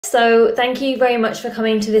So thank you very much for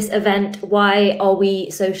coming to this event, Why Are We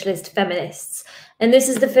Socialist Feminists? And this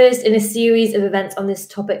is the first in a series of events on this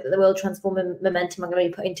topic that the World Transform Momentum are going to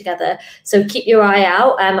be putting together. So keep your eye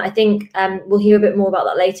out. I think we'll hear a bit more about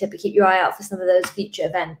that later, but keep your eye out for some of those future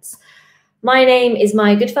events. My name is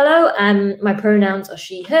Maya Goodfellow, my pronouns are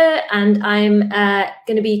she, her, and I'm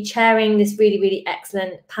going to be chairing this really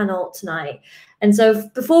excellent panel tonight. And so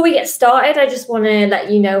before we get started, I just want to let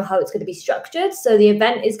you know how it's going to be structured. So the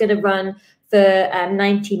event is going to run for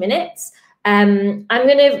 90 minutes. I'm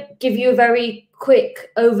going to give you a very quick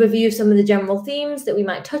overview of some of the general themes that we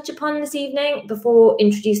might touch upon this evening before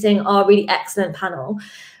introducing our really excellent panel.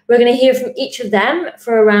 We're going to hear from each of them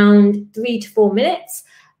for around 3 to 4 minutes.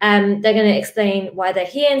 They're going to explain why they're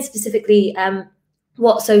here and specifically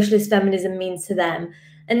what socialist feminism means to them.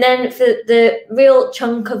 And then for the real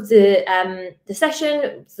chunk of the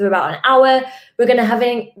session, for about an hour, we're going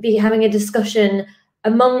to be having a discussion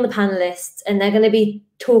among the panelists, and they're going to be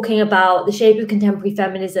talking about the shape of contemporary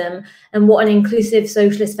feminism and what an inclusive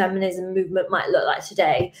socialist feminism movement might look like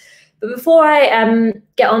today. But before I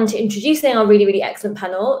get on to introducing our really excellent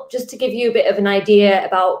panel, just to give you a bit of an idea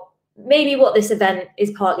about maybe what this event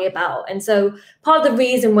is partly about. And so part of the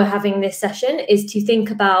reason we're having this session is to think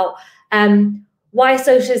about why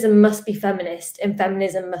socialism must be feminist and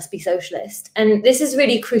feminism must be socialist. And this is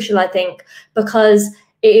really crucial, I think, because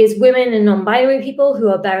it is women and non-binary people who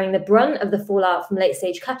are bearing the brunt of the fallout from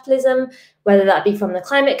late-stage capitalism, whether that be from the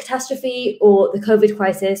climate catastrophe or the COVID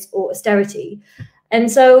crisis or austerity.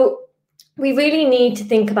 And so we really need to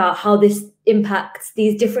think about how these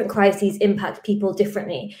different crises impact people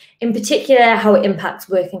differently. In particular, how it impacts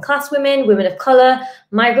working class women, women of colour,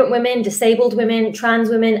 migrant women, disabled women, trans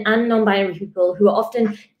women, and non-binary people who are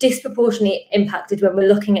often disproportionately impacted when we're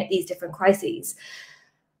looking at these different crises.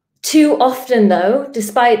 Too often, though,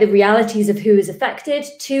 despite the realities of who is affected,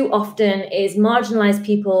 too often is marginalised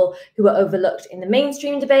people who are overlooked in the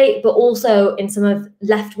mainstream debate, but also in some of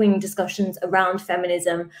left-wing discussions around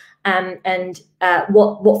feminism and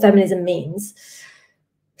what feminism means.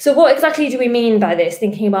 So what exactly do we mean by this,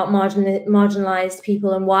 thinking about marginalised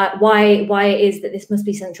people and why it is that this must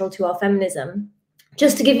be central to our feminism?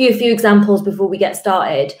 Just to give you a few examples before we get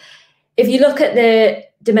started, if you look at the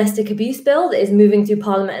domestic abuse bill that is moving through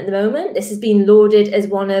Parliament at the moment, this has been lauded as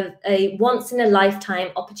one of a once-in-a-lifetime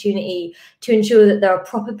opportunity to ensure that there are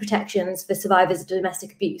proper protections for survivors of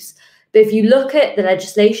domestic abuse. But if you look at the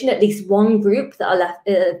legislation, at least one group that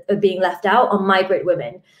are being left out are migrant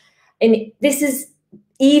women. And this is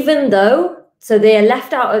even though, so they are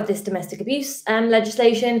left out of this domestic abuse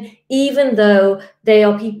legislation, even though they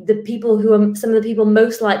are the people who are some of the people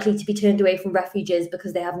most likely to be turned away from refuges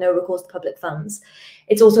because they have no recourse to public funds.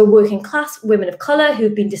 It's also working class women of colour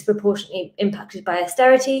who've been disproportionately impacted by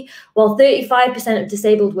austerity, while 35% of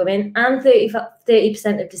disabled women and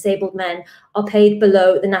 30% of disabled men are paid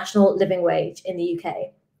below the national living wage in the UK.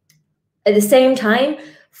 At the same time,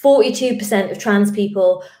 42% of trans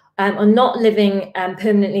people are not living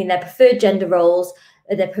permanently in their preferred gender roles.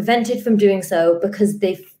 They're prevented from doing so because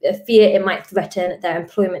they fear it might threaten their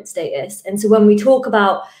employment status. And so when we talk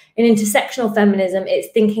about an intersectional feminism, it's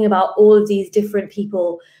thinking about all of these different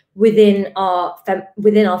people within our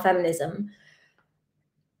feminism.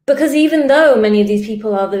 Because even though many of these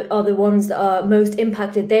people are the ones that are most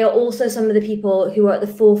impacted, they are also some of the people who are at the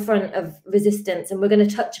forefront of resistance. And we're going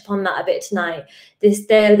to touch upon that a bit tonight.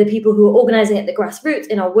 They're the people who are organising at the grassroots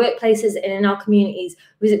in our workplaces and in our communities,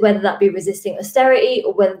 whether that be resisting austerity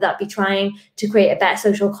or whether that be trying to create a better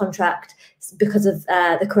social contract because of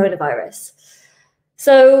the coronavirus.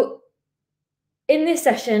 So in this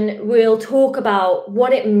session, we'll talk about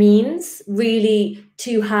what it means really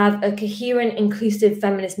to have a coherent, inclusive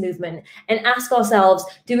feminist movement and ask ourselves,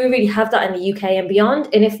 do we really have that in the UK and beyond?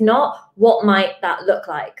 And if not, what might that look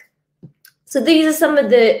like? So these are some of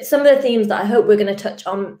the themes that I hope we're going to touch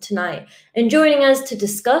on tonight. And joining us to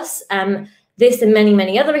discuss this and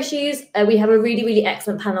many other issues, we have a really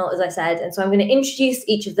excellent panel, as I said. And so I'm going to introduce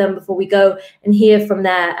each of them before we go and hear from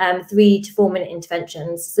their 3 to 4 minute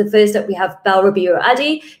interventions. So first up, we have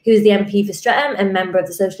Ribeiro-Addy, who is the MP for Streatham and member of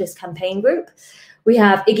the Socialist Campaign Group. We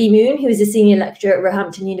have Iggy Moon, who is a senior lecturer at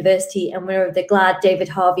Roehampton University and winner of the GLAD David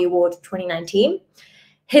Harvey Award 2019.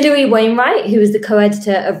 Hilary Wainwright, who is the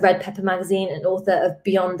co-editor of Red Pepper magazine and author of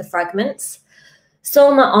Beyond the Fragments.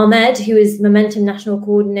 Solma Ahmed, who is Momentum National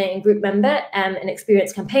Coordinating Group member and an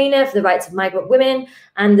experienced campaigner for the rights of migrant women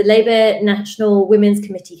and the Labour National Women's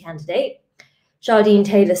Committee candidate. Shardine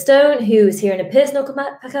Taylor-Stone, who is here in a personal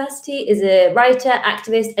capacity, is a writer,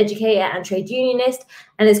 activist, educator and trade unionist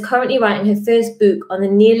and is currently writing her first book on the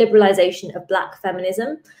neoliberalisation of Black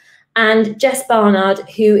feminism. and Jess Barnard,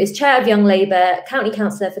 who is Chair of Young Labour, County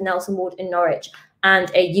Councillor for Nelson Ward in Norwich,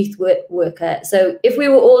 and a youth worker. So if we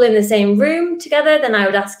were all in the same room together, then I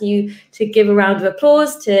would ask you to give a round of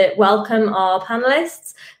applause to welcome our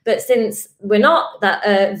panellists. But since we're not,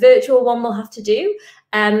 that virtual one will have to do.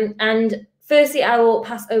 And firstly, I will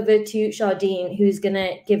pass over to Shardeen, who's going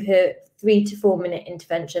to give her 3 to 4 minute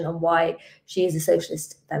intervention on why she is a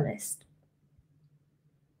socialist feminist.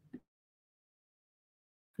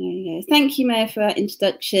 There you go. Thank you, Maya, for that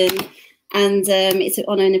introduction. And it's an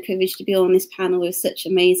honour and a privilege to be on this panel with such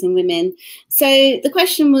amazing women. So the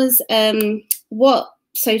question was what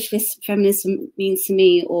socialist feminism means to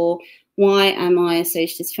me, or why am I a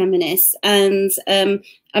socialist feminist? And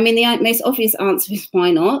I mean, the most obvious answer is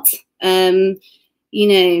why not? You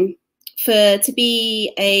know, to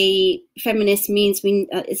be a feminist means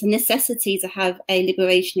it's a necessity to have a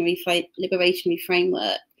liberationary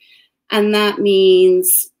framework. And that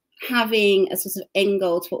means having a sort of end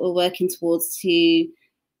goal to what we're working towards to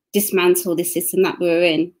dismantle this system that we're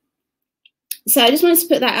in. So I just wanted to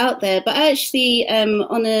put that out there. But actually, I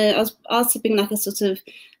was asked to bring like a sort of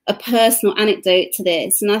a personal anecdote to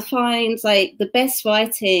this. And I find like the best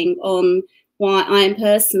writing on why I am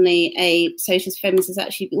personally a socialist feminist has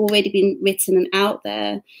actually already been written and out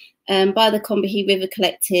there by the Combahee River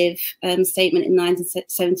Collective statement in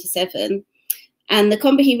 1977. And the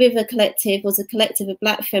Combahee River Collective was a collective of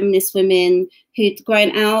Black feminist women who'd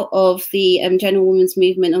grown out of the general women's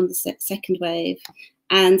movement on the second wave.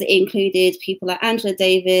 And it included people like Angela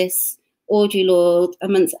Davis, Audre Lorde,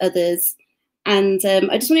 amongst others. And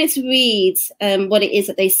I just wanted to read what it is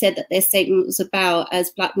that they said that their statement was about as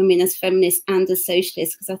Black women, as feminists and as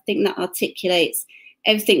socialists, because I think that articulates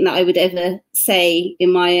everything that I would ever say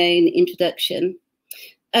in my own introduction.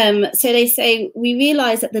 So they say, we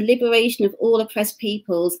realise that the liberation of all oppressed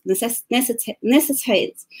peoples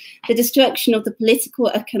necessitates the destruction of the political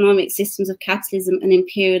economic systems of capitalism and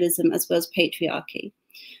imperialism, as well as patriarchy.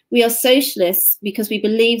 We are socialists because we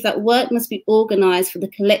believe that work must be organised for the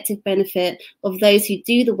collective benefit of those who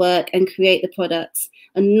do the work and create the products,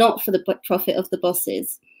 and not for the profit of the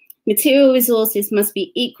bosses. Material resources must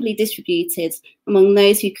be equally distributed among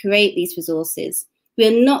those who create these resources. We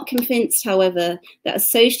are not convinced, however, that a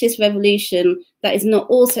socialist revolution that is not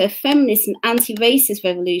also a feminist and anti-racist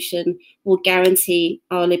revolution will guarantee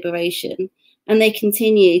our liberation. And they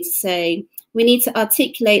continue to say, we need to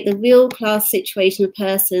articulate the real class situation of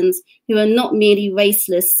persons who are not merely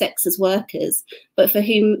raceless, sexist workers, but for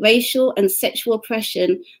whom racial and sexual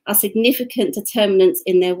oppression are significant determinants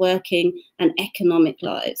in their working and economic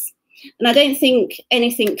lives. And I don't think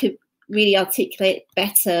anything could really articulate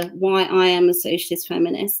better why I am a socialist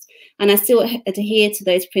feminist, and I still adhere to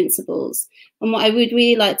those principles. And what I would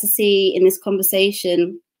really like to see in this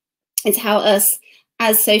conversation is how us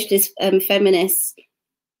as socialist feminists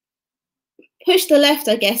push the left,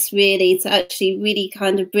 I guess, really, to actually really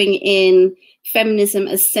kind of bring in feminism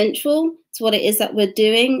as central to what it is that we're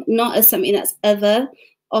doing, not as something that's other.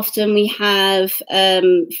 Often we have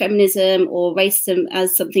feminism or racism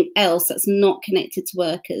as something else that's not connected to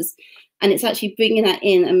workers. And it's actually bringing that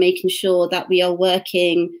in and making sure that we are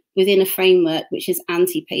working within a framework which is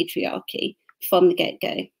anti-patriarchy from the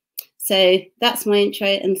get-go. So that's my intro,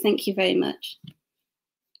 and thank you very much.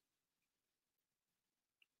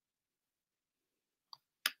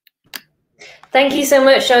 Thank you so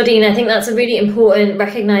much, Shardeen. I think that's a really important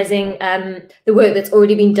recognising the work that's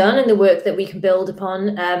already been done and the work that we can build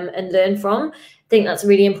upon and learn from. I think that's a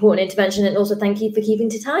really important intervention, and also thank you for keeping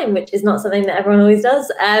to time, which is not something that everyone always does.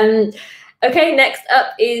 Okay, next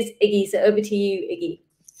up is Iggy. So over to you, Iggy.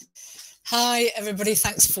 Hi, everybody.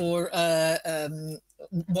 Thanks for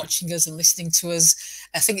watching us and listening to us.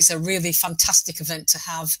 I think it's a really fantastic event to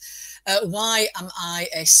have. Why am I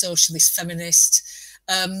a socialist feminist?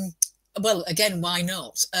 Well, again, why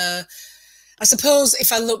not? I suppose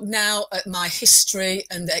if I look now at my history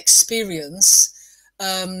and experience,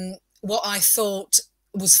 what I thought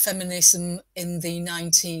was feminism in the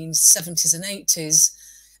 1970s and 80s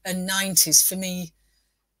and 90s for me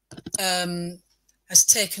has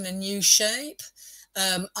taken a new shape.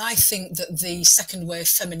 I think that the second wave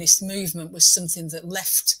feminist movement was something that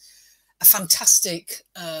left a fantastic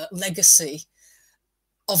legacy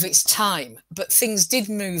of its time, but things did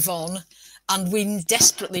move on, and we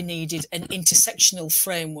desperately needed an intersectional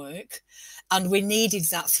framework, and we needed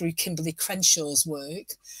that through Kimberly Crenshaw's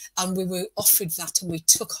work, and we were offered that, and we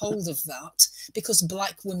took hold of that because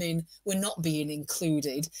Black women were not being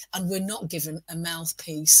included and were not given a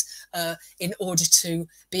mouthpiece in order to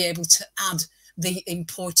be able to add the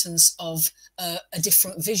importance of a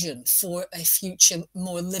different vision for a future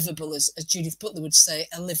more livable, as Judith Butler would say,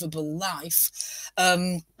 a livable life.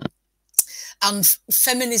 And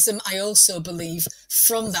feminism, I also believe,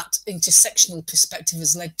 from that intersectional perspective,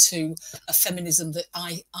 has led to a feminism that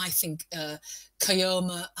I think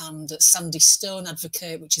Kayoma and Sandy Stone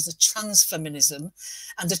advocate, which is a trans feminism,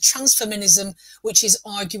 and a trans feminism which is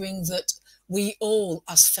arguing that we all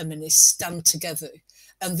as feminists stand together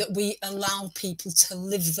and that we allow people to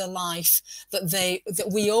live the life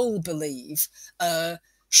that we all believe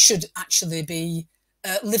should actually be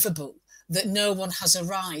livable, that no one has a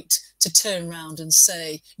right to turn around and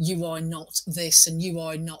say, you are not this and you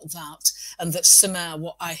are not that, and that somehow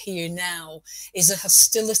what I hear now is a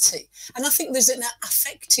hostility. And I think there's an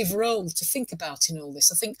affective role to think about in all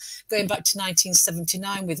this. I think going back to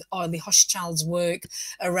 1979 with Arlie Hochschild's work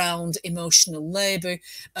around emotional labour,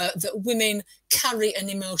 that women carry an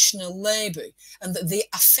emotional labour, and that the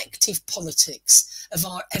affective politics of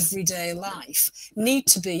our everyday life need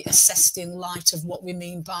to be assessed in light of what we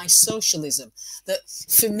mean by socialism. That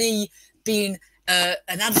for me, being an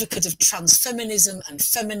advocate of trans feminism and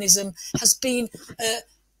feminism has been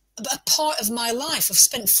a part of my life. I've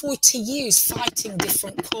spent 40 years fighting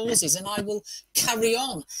different causes, and I will carry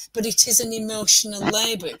on. But it is an emotional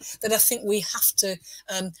labour that I think we have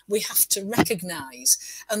to recognise,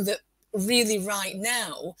 and that really right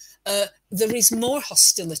now there is more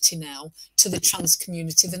hostility now to the trans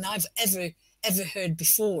community than I've ever heard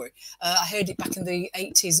before. I heard it back in the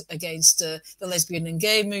 80s against the lesbian and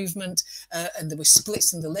gay movement, and there were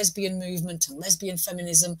splits in the lesbian movement and lesbian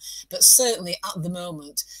feminism, but certainly at the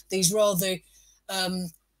moment these rather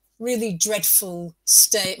really dreadful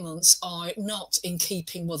statements are not in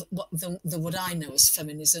keeping with what I know as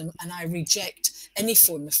feminism, and I reject any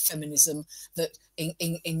form of feminism that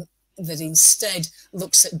that instead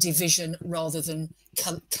looks at division rather than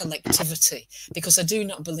collectivity, because I do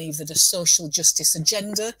not believe that a social justice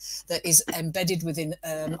agenda that is embedded within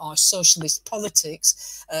our socialist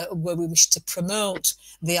politics, where we wish to promote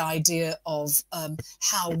the idea of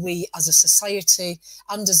how we as a society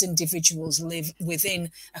and as individuals live within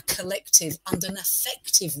a collective and an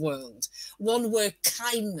effective world, one where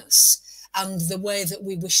kindness and the way that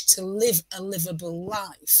we wish to live a livable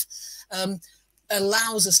life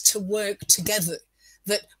allows us to work together,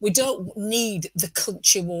 that we don't need the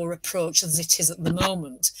culture war approach as it is at the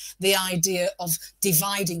moment, the idea of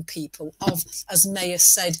dividing people, of, as Maya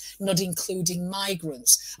said, not including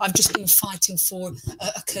migrants. I've just been fighting for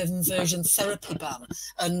a conversion therapy ban,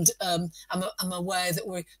 and I'm aware that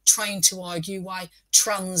we're trying to argue why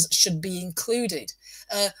trans should be included.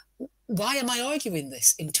 Why am I arguing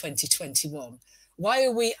this in 2021? Why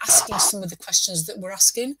are we asking some of the questions that we're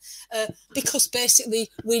asking? Because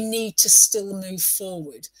basically we need to still move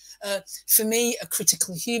forward. For me, a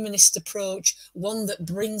critical humanist approach, one that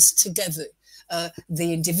brings together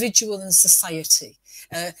the individual and society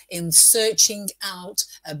in searching out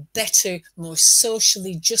a better, more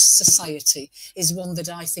socially just society, is one that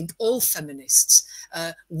I think all feminists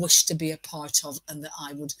wish to be a part of, and that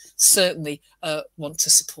I would certainly want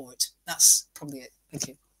to support. That's probably it. Thank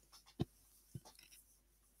you.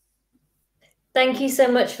 Thank you so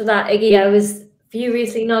much for that, Iggy. I was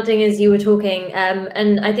furiously nodding as you were talking,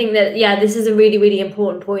 and I think that, yeah, this is a really, really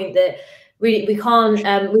important point that we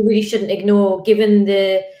really shouldn't ignore, given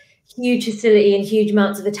the huge hostility and huge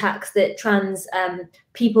amounts of attacks that trans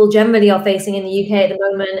people generally are facing in the UK at the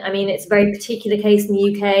moment. I mean, it's a very particular case in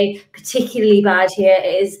the UK, particularly bad here.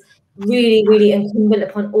 It is really, really incumbent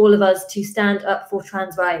upon all of us to stand up for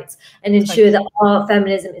trans rights and ensure that our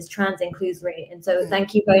feminism is trans inclusory. And so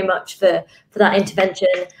thank you very much for that intervention.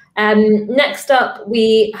 Next up,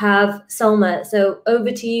 we have Solma. So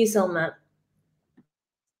over to you, Solma.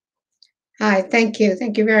 Hi, thank you.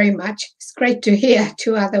 Thank you very much. It's great to hear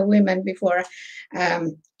two other women before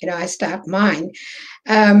I start mine.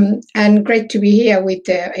 And great to be here with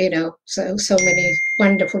so many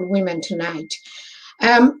wonderful women tonight.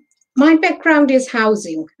 My background is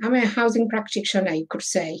housing. I'm a housing practitioner, you could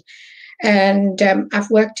say. And I've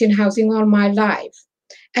worked in housing all my life.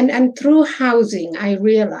 And through housing, I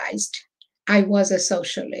realized I was a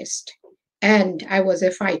socialist and I was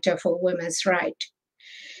a fighter for women's rights.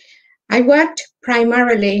 I worked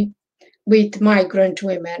primarily with migrant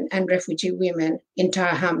women and refugee women in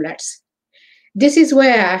Tower Hamlets. This is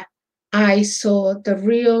where I saw the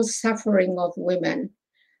real suffering of women,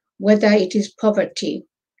 whether it is poverty,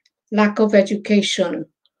 lack of education,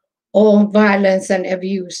 or violence and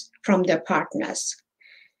abuse from their partners.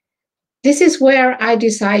 This is where I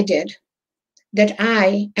decided that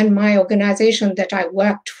I and my organization that I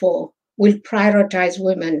worked for will prioritize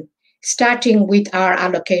women starting with our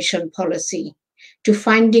allocation policy to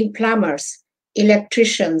finding plumbers,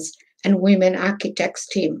 electricians, and women architects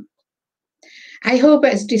team. I hope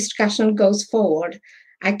as discussion goes forward,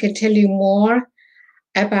 I can tell you more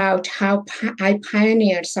about how I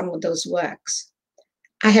pioneered some of those works.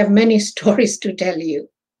 I have many stories to tell you.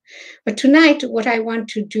 But tonight, what I want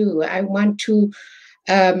to do, I want to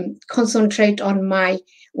concentrate on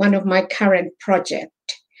one of my current projects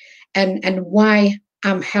and why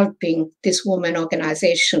I'm helping this woman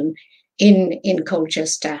organization in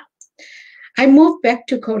Colchester. I moved back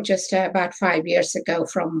to Colchester about 5 years ago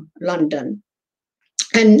from London.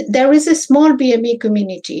 And there is a small BME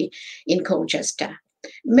community in Colchester.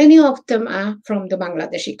 Many of them are from the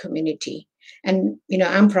Bangladeshi community. And,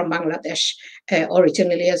 I'm from Bangladesh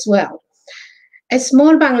originally as well. A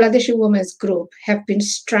small Bangladeshi women's group have been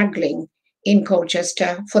struggling in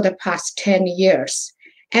Colchester for the past 10 years.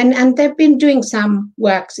 And they've been doing some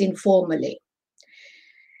works informally.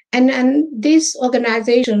 And this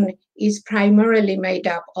organization is primarily made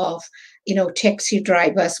up of, taxi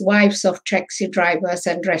drivers, wives of taxi drivers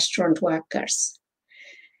and restaurant workers.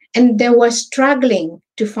 And they were struggling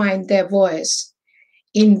to find their voice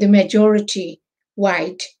in the majority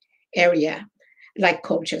white area like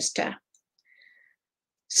Colchester.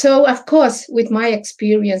 So, of course, with my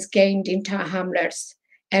experience gained in Tower Hamlets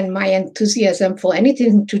and my enthusiasm for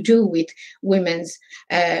anything to do with women's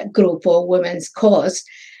group or women's cause,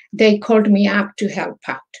 they called me up to help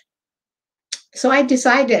out. So I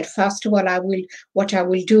decided, first of all, what I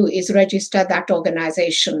will do is register that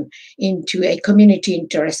organization into a community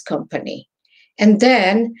interest company. And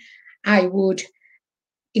then I would,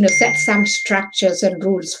 set some structures and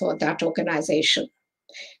rules for that organization.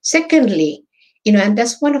 Secondly, and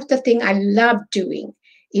that's one of the things I love doing,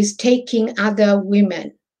 is taking other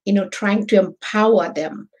women, trying to empower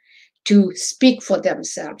them to speak for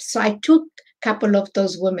themselves. So I took couple of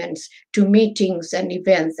those women to meetings and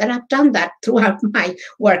events, and I've done that throughout my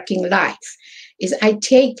working life, is I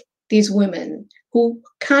take these women who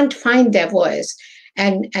can't find their voice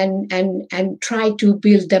and try to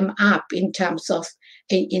build them up in terms of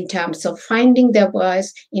finding their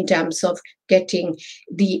voice, in terms of getting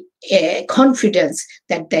the confidence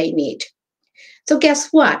that they need. So guess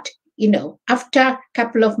what? After a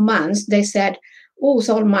couple of months, they said, "Oh,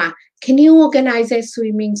 Solma, can you organize a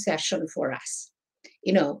swimming session for us?"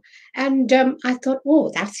 And I thought,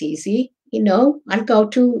 oh, that's easy. I'll go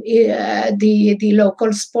to the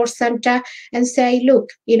local sports center and say, look,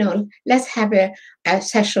 let's have a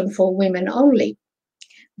session for women only.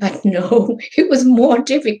 But no, it was more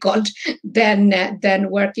difficult than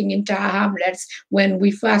working in Tower Hamlets when we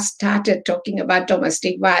first started talking about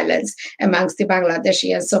domestic violence amongst the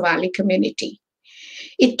Bangladeshi and Somali community.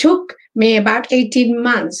 It took me about 18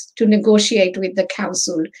 months to negotiate with the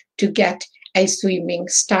council to get a swimming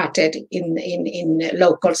started in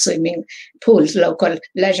local swimming pools, local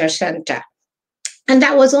leisure center. And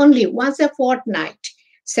that was only once a fortnight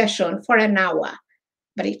session for an hour,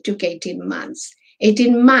 but it took 18 months.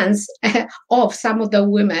 18 months of some of the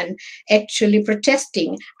women actually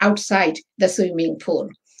protesting outside the swimming pool.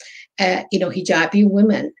 Hijabi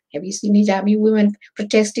women. Have you seen hijabi women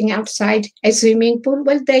protesting outside a swimming pool?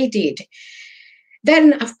 Well, they did.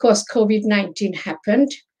 Then, of course, COVID-19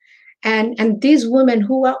 happened. And these women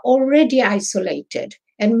who were already isolated,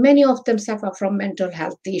 and many of them suffer from mental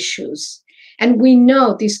health issues. And we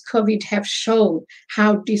know this COVID have shown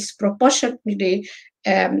how disproportionately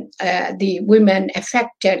the women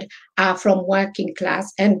affected are from working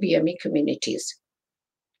class and BME communities.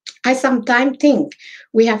 I sometimes think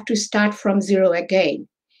we have to start from zero again,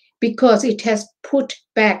 because it has put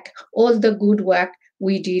back all the good work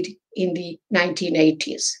we did in the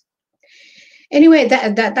 1980s. Anyway,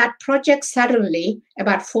 that project, suddenly,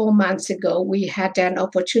 about 4 months ago, we had an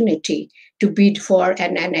opportunity to bid for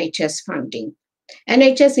an NHS funding.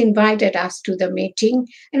 NHS invited us to the meeting,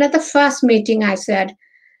 and at the first meeting I said,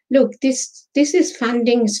 look, this is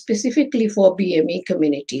funding specifically for BME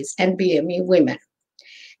communities and BME women.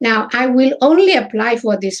 Now, I will only apply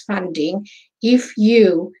for this funding if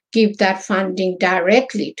you give that funding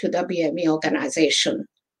directly to the BME organization.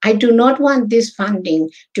 I do not want this funding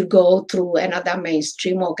to go through another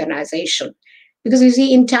mainstream organization. Because you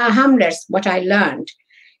see, in Tower Hamlets, what I learned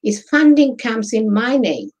is funding comes in my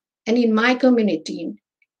name and in my community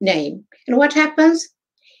name. And what happens?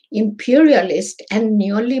 Imperialist and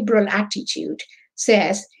neoliberal attitude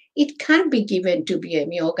says it can't be given to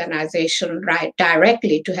BME organization right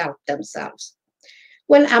directly to help themselves.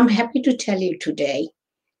 Well, I'm happy to tell you today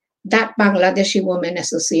that Bangladeshi Women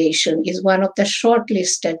Association is one of the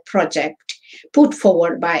shortlisted projects put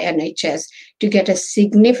forward by NHS to get a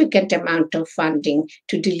significant amount of funding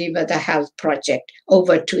to deliver the health project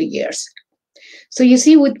over 2 years. So you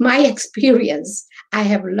see, with my experience, I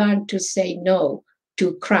have learned to say no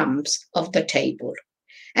to crumbs of the table.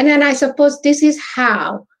 And then I suppose this is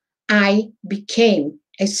how I became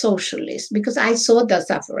a socialist, because I saw the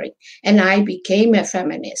suffering and I became a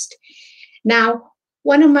feminist. Now,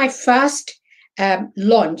 one of my first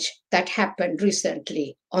launch that happened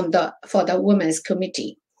recently for the Women's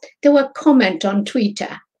Committee, there were comment on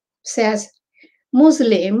Twitter says,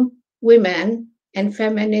 Muslim women and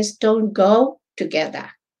feminists don't go together.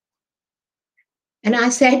 And I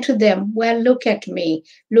said to them, well, look at me,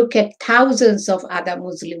 look at thousands of other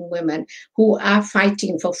Muslim women who are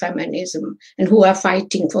fighting for feminism and who are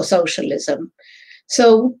fighting for socialism.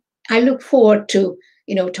 So I look forward to,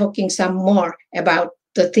 talking some more about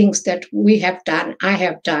the things that we have done, I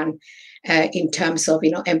have done in terms of,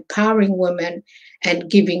 empowering women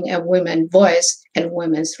and giving a woman voice and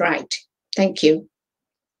women's right. Thank you.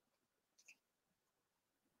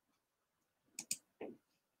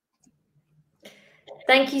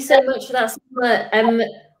 Thank you so much for that, Solma.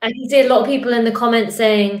 I can see a lot of people in the comments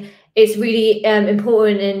saying it's really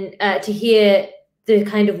important to hear the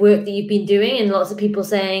kind of work that you've been doing, and lots of people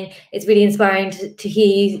saying it's really inspiring to hear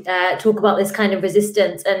you talk about this kind of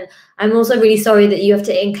resistance. And I'm also really sorry that you have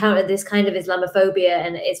to encounter this kind of Islamophobia,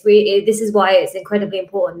 and this is why it's incredibly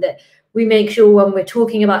important that we make sure when we're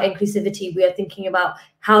talking about inclusivity, we are thinking about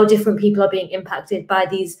how different people are being impacted by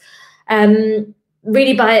these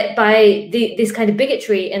really by this kind of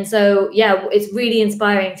bigotry. And so, yeah, it's really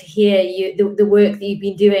inspiring to hear the work that you've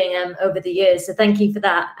been doing over the years. So thank you for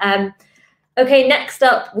that. Okay, next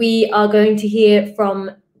up, we are going to hear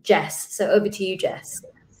from Jess. So over to you, Jess.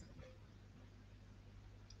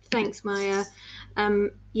 Thanks, Maya.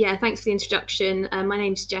 Yeah, thanks for the introduction. My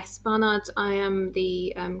name's Jess Barnard. I am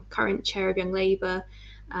the current chair of Young Labour,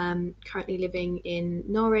 currently living in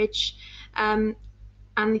Norwich.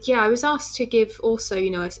 And yeah, I was asked to give also,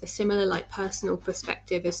 a similar personal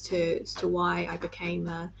perspective as to why I became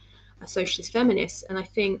a socialist feminist. And I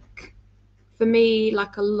think for me,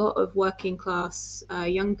 like a lot of working class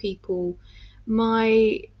young people,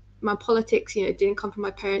 my politics, didn't come from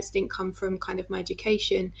my parents, didn't come from kind of my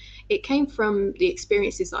education. It came from the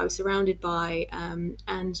experiences that I was surrounded by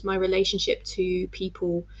and my relationship to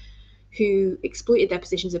people who exploited their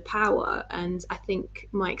positions of power. And I think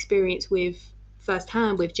my experience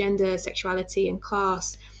firsthand with gender, sexuality and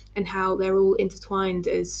class, and how they're all intertwined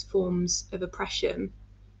as forms of oppression.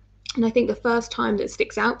 And I think the first time that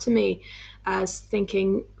sticks out to me as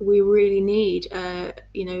thinking we really need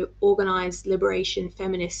organized liberation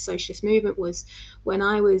feminist socialist movement was when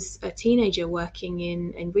I was a teenager working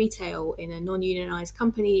in retail in a non-unionized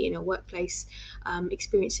company in a workplace,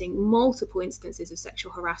 experiencing multiple instances of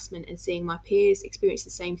sexual harassment and seeing my peers experience the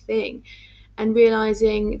same thing, and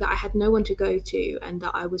realizing that I had no one to go to and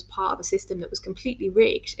that I was part of a system that was completely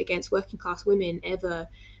rigged against working class women ever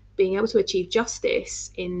being able to achieve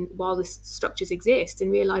justice while the structures exist,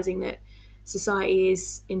 and realizing that society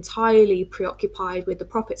is entirely preoccupied with the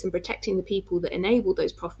profits and protecting the people that enable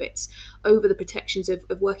those profits over the protections of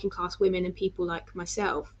working class women and people like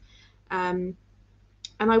myself. And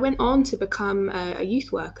I went on to become a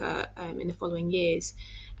youth worker in the following years,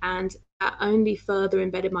 and that only further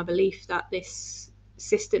embedded my belief that this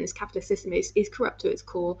system, this capitalist system, is corrupt to its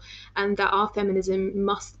core, and that our feminism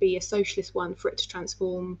must be a socialist one for it to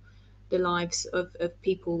transform the lives of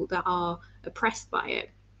people that are oppressed by it.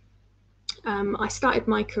 I started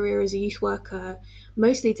my career as a youth worker,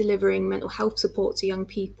 mostly delivering mental health support to young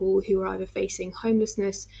people who are either facing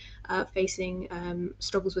homelessness, facing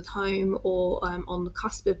struggles with home, or on the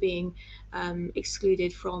cusp of being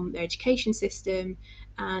excluded from their education system.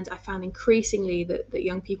 And I found increasingly that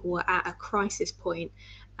young people were at a crisis point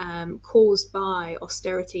caused by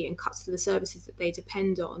austerity and cuts to the services that they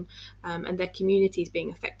depend on, and their communities being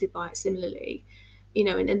affected by it similarly.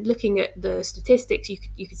 And looking at the statistics,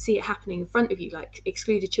 you could see it happening in front of you, like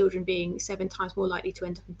excluded children being 7 times more likely to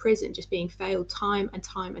end up in prison, just being failed time and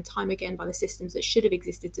time and time again by the systems that should have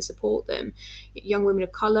existed to support them. Young women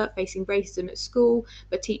of colour facing racism at school,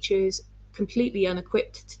 but teachers completely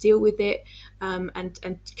unequipped to deal with it, and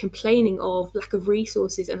complaining of lack of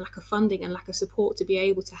resources and lack of funding and lack of support to be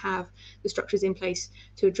able to have the structures in place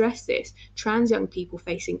to address this. Trans young people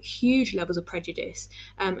facing huge levels of prejudice,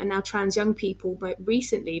 and now trans young people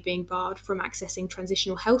recently being barred from accessing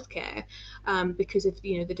transitional healthcare because of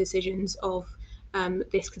the decisions of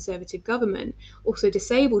this Conservative government also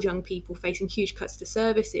disabled young people facing huge cuts to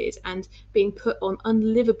services and being put on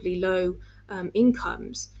unlivably low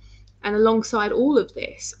incomes. And alongside all of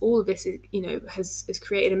this is, has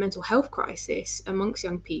created a mental health crisis amongst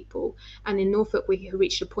young people. And in Norfolk, we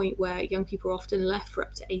reached a point where young people are often left for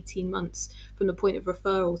up to 18 months from the point of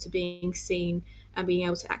referral to being seen and being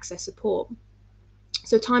able to access support.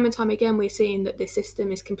 So time and time again, we're seeing that this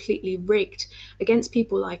system is completely rigged against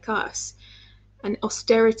people like us. And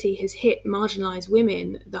austerity has hit marginalised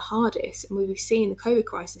women the hardest. And we've seen the COVID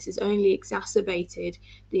crisis has only exacerbated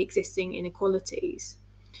the existing inequalities.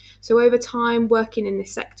 So over time, working in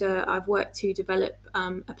this sector, I've worked to develop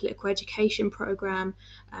a political education programme,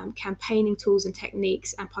 campaigning tools and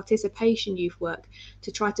techniques, and participation youth work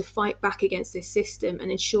to try to fight back against this system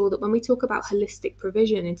and ensure that when we talk about holistic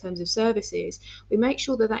provision in terms of services, we make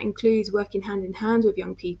sure that that includes working hand in hand with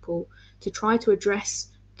young people to try to address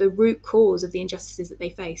the root cause of the injustices that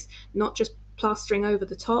they face, not just plastering over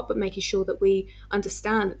the top, but making sure that we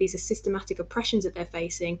understand that these are systematic oppressions that they're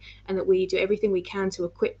facing and that we do everything we can to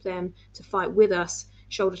equip them to fight with us,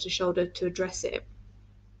 shoulder to shoulder, to address it.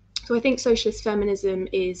 So I think socialist feminism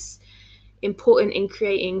is important in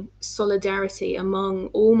creating solidarity among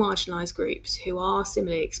all marginalised groups who are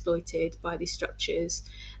similarly exploited by these structures.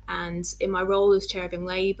 And in my role as chair of Young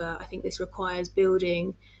Labour, I think this requires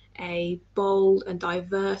building a bold and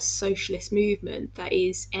diverse socialist movement that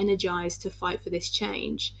is energised to fight for this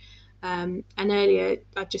change. And earlier,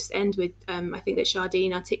 I'd just end with, I think that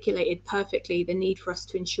Shardine articulated perfectly the need for us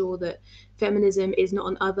to ensure that feminism is not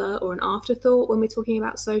an other or an afterthought when we're talking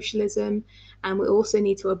about socialism. And we also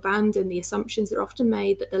need to abandon the assumptions that are often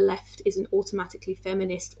made that the left is an automatically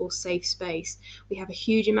feminist or safe space. We have a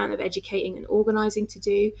huge amount of educating and organising to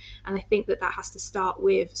do. And I think that that has to start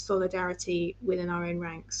with solidarity within our own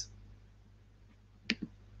ranks.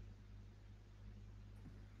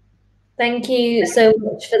 Thank you so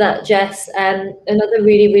much for that, Jess. Another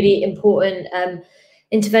really, really important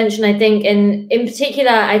intervention, I think, and in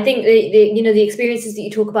particular, I think the experiences that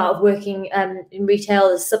you talk about of working in retail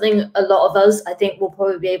is something a lot of us, I think, will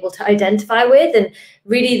probably be able to identify with. And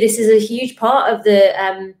really, this is a huge part of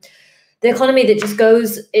the economy that just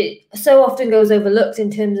so often goes overlooked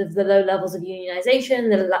in terms of the low levels of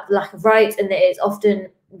unionization, the lack of rights, and that it's often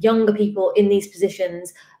younger people in these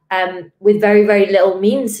positions with very, very little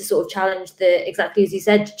means to sort of challenge exactly as you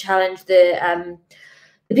said, to challenge the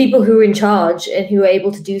people who are in charge and who are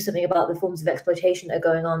able to do something about the forms of exploitation that are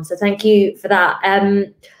going on. So thank you for that.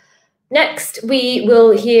 Next, we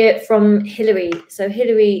will hear from Hilary. So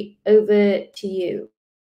Hilary, over to you.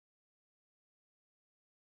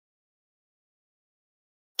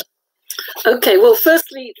 Okay, well,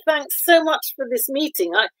 firstly, thanks so much for this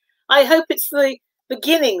meeting. I hope it's the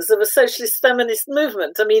beginnings of a socialist feminist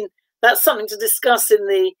movement. I mean, that's something to discuss in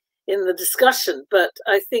the discussion, but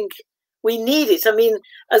I think we need it. I mean,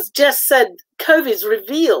 as Jess said, COVID's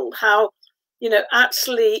revealed how,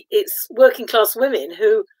 actually it's working class women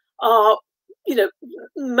who are,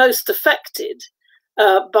 most affected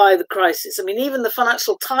by the crisis. I mean, even the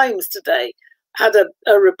Financial Times today had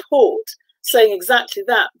a report saying exactly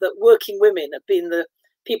that working women have been the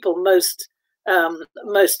people most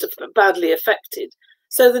badly affected.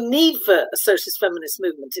 So the need for a socialist feminist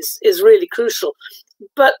movement is really crucial.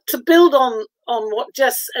 But to build on what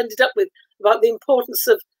Jess ended up with about the importance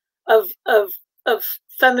of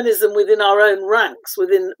feminism within our own ranks,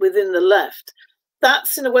 within the left,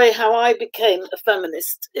 that's in a way how I became a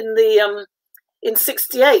feminist in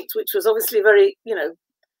 '68, which was obviously a very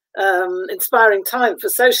inspiring time for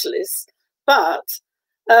socialists. But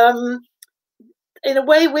in a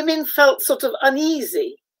way, women felt sort of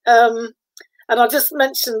uneasy. And I'll just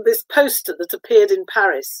mention this poster that appeared in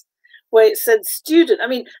Paris, where it said student. I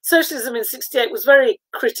mean, socialism in '68 was very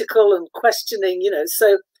critical and questioning,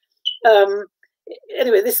 So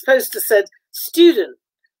anyway, this poster said, student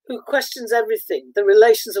who questions everything, the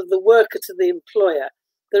relations of the worker to the employer,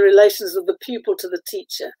 the relations of the pupil to the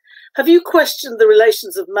teacher. Have you questioned the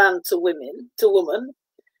relations of man to woman?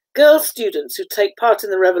 Girl students who take part in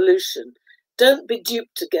the revolution, don't be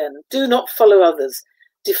duped again. Do not follow others.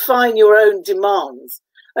 Define your own demands.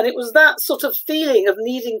 And it was that sort of feeling of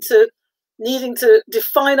needing to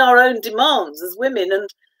define our own demands as women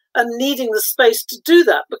and needing the space to do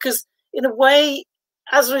that, because in a way,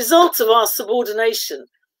 as a result of our subordination,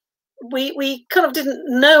 we kind of didn't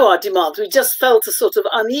know our demands. We just felt a sort of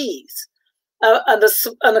unease and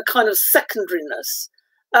a kind of secondariness.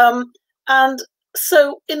 And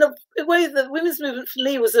so in a way, the women's movement for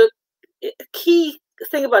me was a key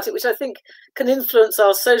thing about it, which I think can influence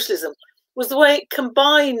our socialism, was the way it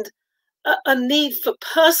combined a need for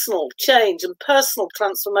personal change and personal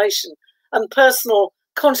transformation and personal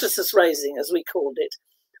consciousness raising, as we called it,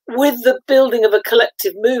 with the building of a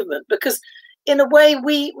collective movement. Because in a way,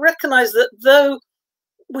 we recognize that though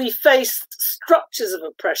we faced structures of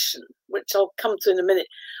oppression, which I'll come to in a minute,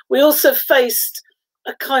 we also faced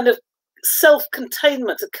a kind of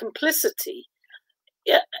self-containment, a complicity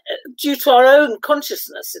due to our own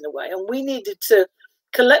consciousness in a way. And we needed to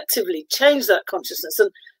collectively change that consciousness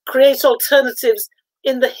and create alternatives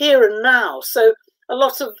in the here and now. So a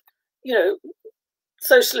lot of, you know,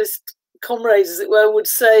 socialist comrades, as it were, would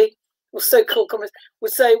say, or so-called comrades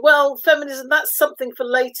would say, well, feminism, that's something for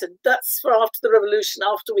later. That's for after the revolution,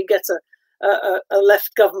 after we get a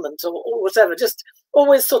left government or whatever, just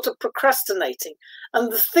always sort of procrastinating.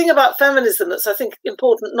 And the thing about feminism that's, I think,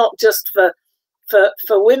 important, not just for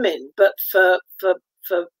women, but for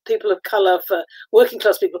people of colour, for working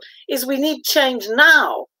class people, is we need change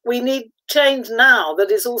now. We need change now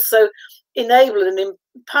that is also enabling and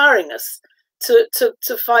empowering us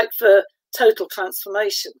to fight for total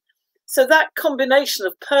transformation. So that combination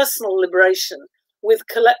of personal liberation with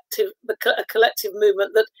a collective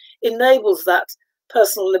movement that enables that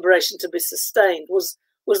personal liberation to be sustained was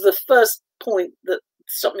the first point that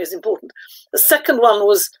struck me as important. The second one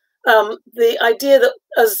was the idea that,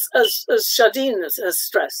 as Shadeen has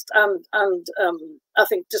stressed, and I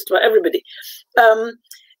think just about everybody,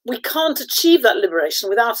 we can't achieve that liberation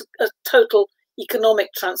without a total economic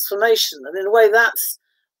transformation. And in a way, that's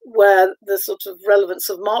where the sort of relevance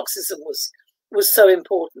of Marxism was so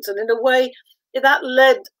important. And in a way, that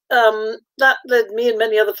led me and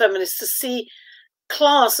many other feminists to see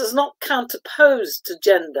class as not counterposed to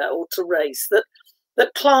gender or to race,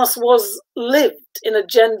 that class was lived in a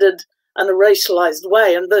gendered and a racialized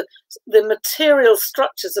way, and the material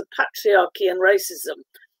structures of patriarchy and racism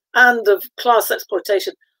and of class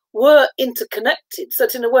exploitation were interconnected. So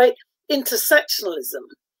that in a way, intersectionalism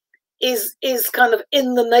is kind of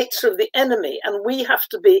in the nature of the enemy, and we have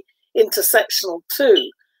to be intersectional too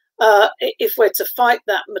if we're to fight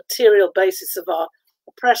that material basis of our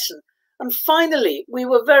oppression. And finally, we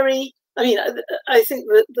were very, I mean, I think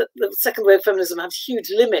that the second wave feminism had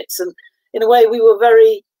huge limits, and in a way we were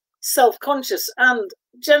very self-conscious and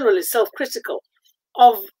generally self-critical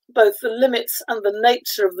of both the limits and the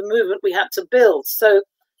nature of the movement we had to build. So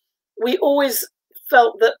we always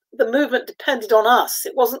felt that the movement depended on us.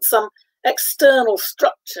 It wasn't some external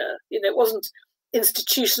structure, you know, it wasn't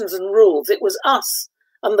institutions and rules. It was us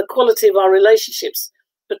and the quality of our relationships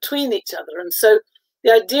between each other. And so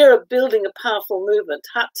the idea of building a powerful movement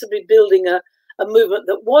had to be building a movement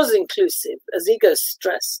that was inclusive, as Ego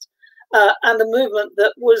stressed, and a movement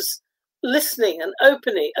that was listening and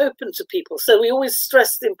open to people. So we always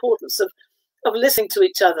stressed the importance of listening to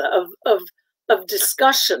each other, of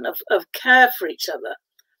discussion, of care for each other.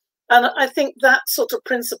 And I think that sort of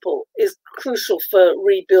principle is crucial for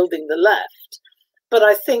rebuilding the left. But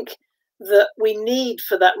I think that we need,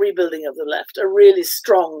 for that rebuilding of the left, a really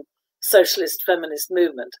strong socialist feminist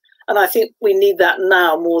movement. And I think we need that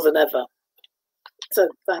now more than ever. So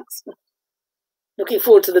thanks. Looking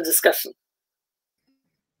forward to the discussion.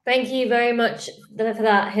 Thank you very much for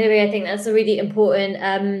that, Hilary. I think that's a really important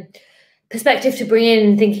perspective to bring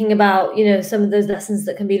in, thinking about, you know, some of those lessons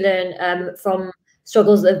that can be learned from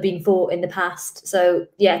struggles that have been fought in the past. So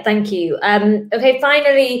yeah, thank you. Okay,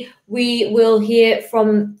 finally, we will hear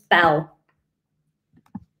from Belle.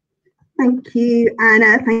 Thank you,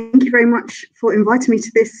 and thank you very much for inviting me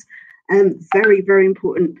to this very, very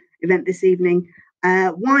important event this evening.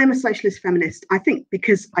 Why I'm a socialist feminist? I think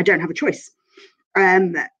because I don't have a choice.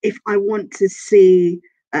 If I want to see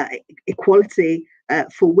equality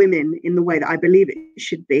for women in the way that I believe it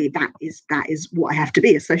should be, that is what I have to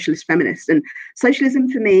be, a socialist feminist. And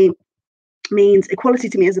socialism for me means equality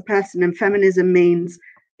to me as a person, and feminism means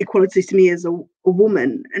equality to me as a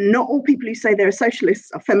woman. And not all people who say they're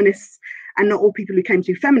socialists are feminists, and not all people who claim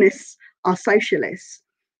to be feminists are socialists.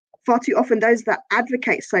 Far too often, those that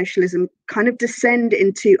advocate socialism kind of descend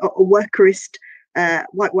into a workerist,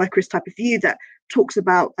 white workerist type of view that talks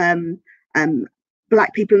about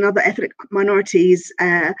Black people and other ethnic minorities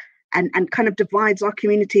and kind of divides our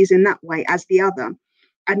communities in that way as the other.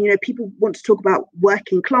 And, you know, people want to talk about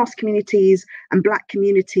working class communities and Black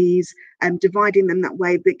communities and dividing them that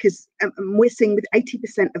way, because we're seeing with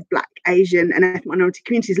 80% of Black, Asian and ethnic minority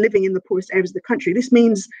communities living in the poorest areas of the country. This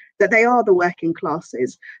means that they are the working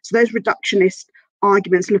classes. So those reductionist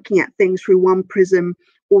arguments, looking at things through one prism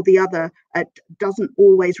or the other, doesn't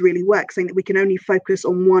always really work, saying that we can only focus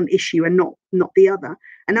on one issue and not the other.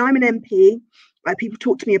 And now I'm an MP. People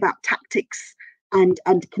talk to me about tactics and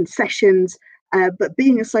concessions, But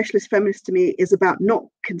being a socialist feminist to me is about not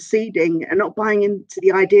conceding and not buying into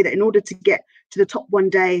the idea that in order to get to the top one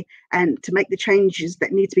day and to make the changes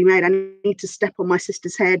that need to be made, I need to step on my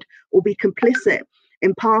sister's head or be complicit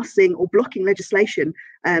in passing or blocking legislation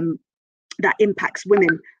that impacts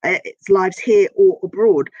women's lives here or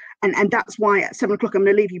abroad. And that's why at 7 o'clock I'm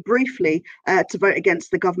going to leave you briefly to vote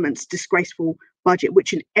against the government's disgraceful budget,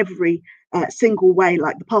 which in every single way,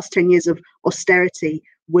 like the past 10 years of austerity,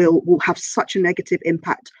 will have such a negative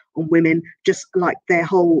impact on women, just like their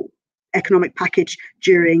whole economic package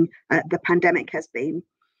during the pandemic has been.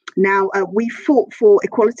 Now, we fought for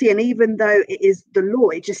equality, and even though it is the law,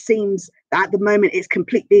 it just seems that at the moment it's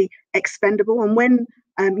completely expendable. And when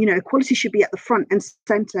equality should be at the front and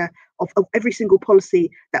center of every single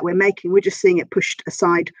policy that we're making, we're just seeing it pushed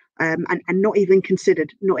aside and not even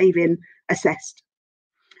considered, not even assessed.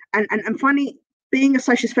 And finally, being a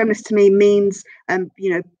socialist feminist to me means,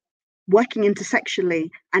 working intersectionally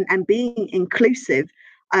and being inclusive.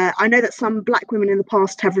 I know that some Black women in the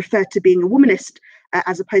past have referred to being a womanist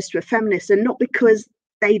as opposed to a feminist, and not because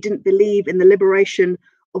they didn't believe in the liberation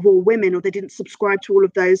of all women or they didn't subscribe to all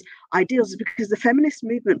of those ideals, because the feminist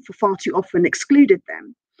movement for far too often excluded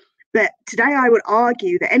them. But today I would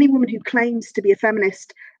argue that any woman who claims to be a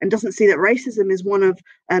feminist and doesn't see that racism is one of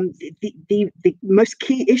the most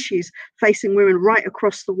key issues facing women right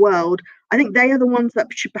across the world, I think they are the ones that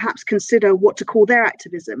should perhaps consider what to call their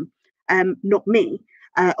activism, not me.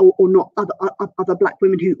 Or not other Black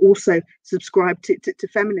women who also subscribe to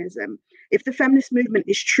feminism. If the feminist movement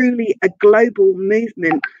is truly a global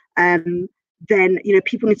movement, then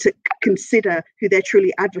people need to consider who they're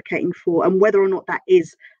truly advocating for and whether or not that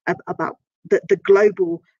is about the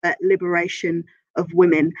global liberation of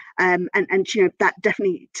women. And that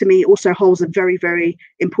definitely to me also holds a very, very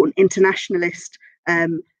important internationalist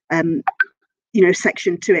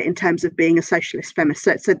section to it in terms of being a socialist feminist.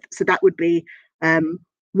 So that would be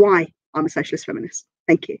why I'm a socialist feminist.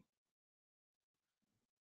 Thank you.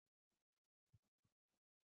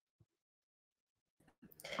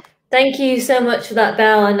 Thank you so much for that,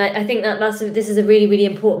 Belle. And I think this is a really, really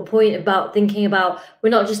important point about thinking about, we're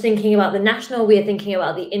not just thinking about the national, we are thinking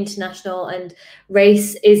about the international, and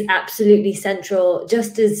race is absolutely central.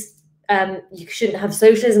 Just as you shouldn't have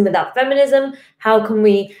socialism without feminism, how can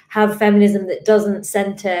we have feminism that doesn't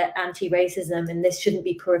center anti-racism? And this shouldn't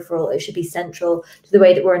be peripheral, it should be central to the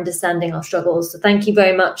way that we're understanding our struggles. So thank you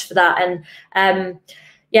very much for that. And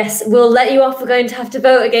yes, we'll let you off. We're going to have to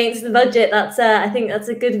vote against the budget. That's I think that's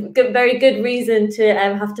a very good reason to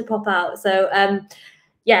have to pop out. So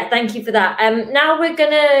yeah, thank you for that. Now we're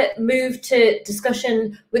gonna move to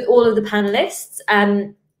discussion with all of the panelists.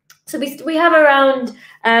 So we have around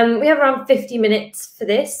 50 minutes for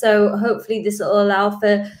this. So hopefully this will allow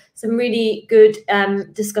for some really good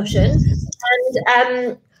discussion.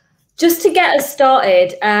 And just to get us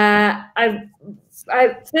started, I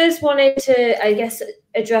first wanted to, I guess,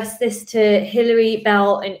 address this to Hilary,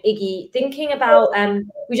 Belle, and Iggy. Thinking about,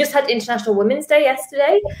 we just had International Women's Day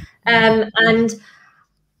yesterday, and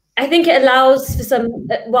I think it allows for some,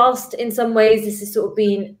 whilst in some ways this has sort of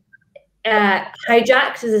been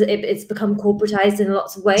hijacked, as it's become corporatized in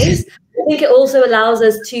lots of ways, I think it also allows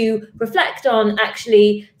us to reflect on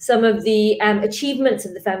actually some of the achievements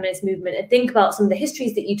of the feminist movement and think about some of the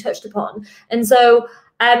histories that you touched upon. And so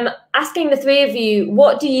asking the three of you,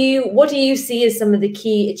 what do you see as some of the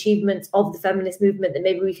key achievements of the feminist movement that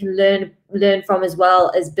maybe we can learn from as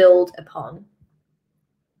well as build upon?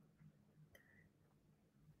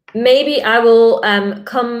 Maybe I will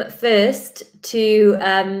come first to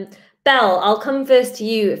Belle. I'll come first to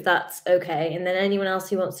you if that's okay, and then anyone else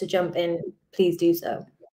who wants to jump in, please do so.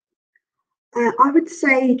 I would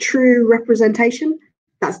say true representation.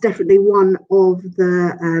 That's definitely one of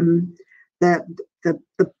the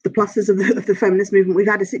pluses of the feminist movement. We've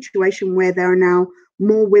had a situation where there are now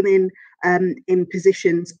more women in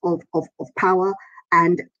positions of power,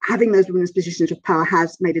 and having those women's positions of power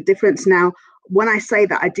has made a difference. Now, when I say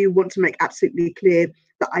that, I do want to make absolutely clear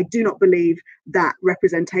that I do not believe that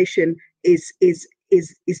representation is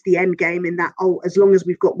the end game, in that, oh, as long as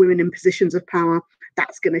we've got women in positions of power,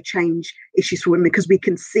 that's going to change issues for women, because we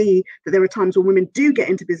can see that there are times when women do get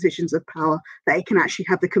into positions of power that it can actually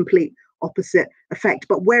have the complete opposite effect.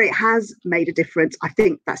 But where it has made a difference, I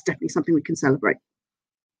think that's definitely something we can celebrate.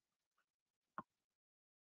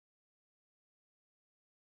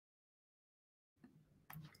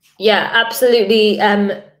 Yeah, absolutely.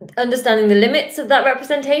 Understanding the limits of that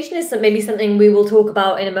representation is maybe something we will talk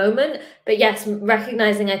about in a moment. But yes,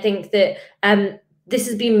 recognizing, I think that this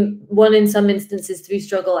has been won in some instances through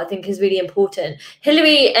struggle, I think is really important.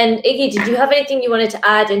 Hilary and Iggy, did you have anything you wanted to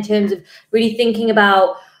add in terms of really thinking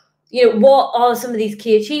about, what are some of these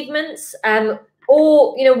key achievements,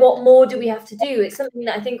 or, what more do we have to do? It's something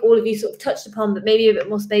that I think all of you sort of touched upon, but maybe a bit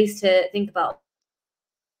more space to think about.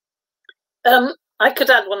 I could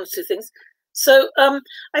add one or two things. So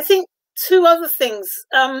I think two other things.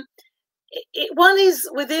 One is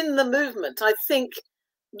within the movement. I think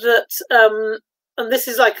that, and this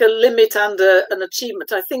is like a limit and an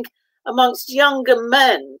achievement, I think amongst younger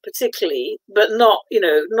men particularly, but not,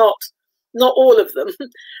 not all of them,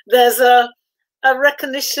 there's a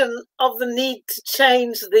recognition of the need to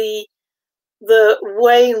change the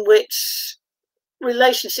way in which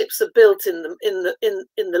relationships are built in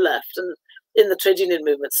the left and in the trade union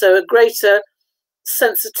movement. So a greater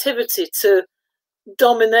sensitivity to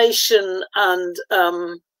domination and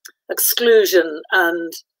exclusion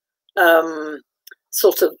and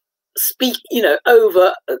sort of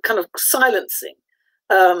over kind of silencing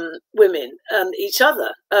women and each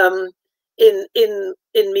other in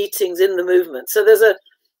meetings in the movement. So there's a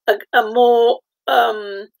more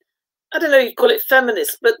I don't know, you call it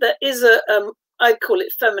feminist, but there is I'd call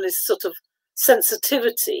it feminist sort of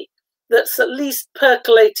sensitivity that's at least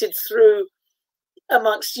percolated through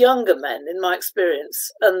amongst younger men, in my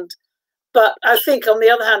experience. But I think on the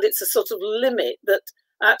other hand, it's a sort of limit that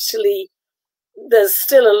actually there's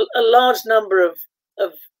still a large number of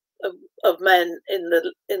men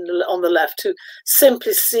on the left who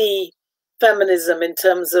simply see feminism in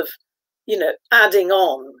terms of, adding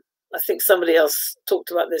on. I think somebody else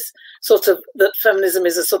talked about this, sort of that feminism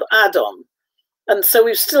is a sort of add-on. And so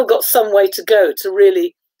we've still got some way to go to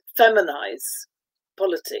really feminize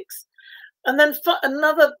politics. And then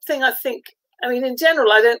another thing I think, in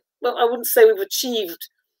general, I wouldn't say we've achieved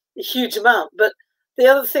a huge amount, but the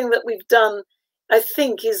other thing that we've done, I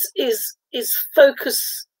think, is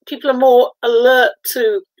focus. People are more alert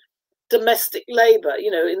to domestic labour.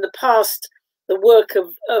 In the past, the work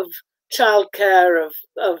of childcare,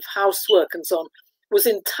 of housework and so on was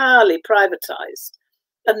entirely privatised,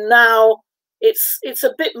 and now it's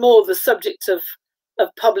a bit more the subject of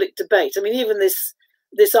public debate. Even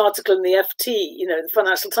this article in the FT, the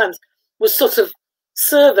Financial Times, was sort of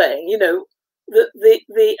surveying,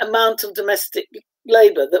 the amount of domestic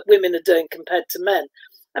labour that women are doing compared to men.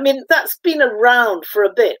 That's been around for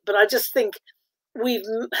a bit, but I just think we've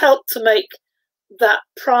helped to make that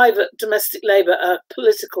private domestic labour a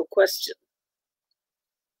political question.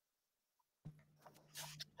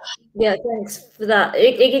 Yeah, thanks for that.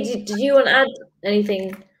 Iggy, did you want to add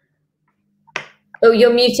anything? Oh,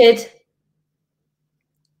 you're muted.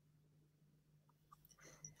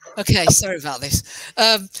 Okay, sorry about this.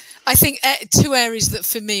 I think two areas that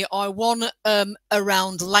for me are one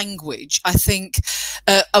around language. I think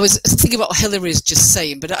I was thinking about what Hilary was just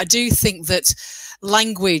saying, but I do think that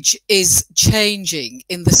language is changing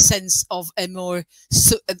in the sense of a more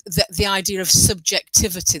the idea of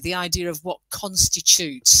subjectivity, the idea of what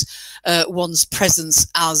constitutes one's presence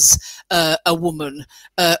as a woman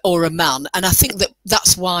or a man. And I think that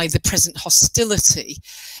that's why the present hostility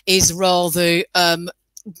is rather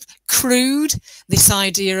crude, this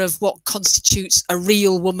idea of what constitutes a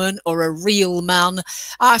real woman or a real man.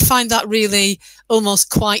 I find that really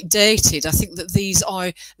almost quite dated. I think that these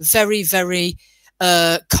are very, very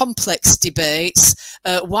complex debates,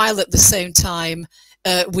 while at the same time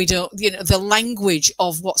we don't, the language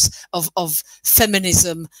of of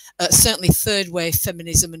feminism, certainly third wave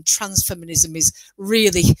feminism and trans feminism, is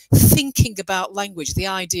really thinking about language, the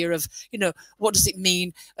idea of, what does it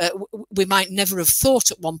mean? We might never have thought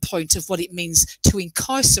at one point of what it means to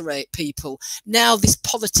incarcerate people. Now this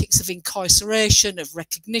politics of incarceration, of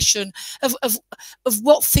recognition, of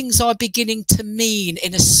what things are beginning to mean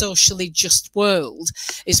in a socially just world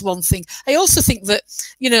is one thing. I also think that,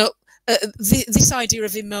 this idea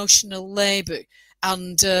of emotional labour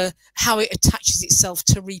and how it attaches itself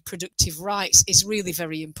to reproductive rights is really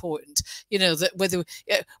very important. That whether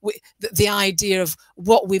the idea of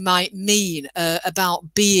what we might mean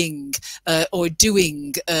about being or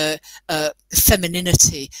doing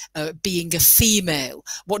femininity, being a female,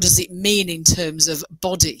 what does it mean in terms of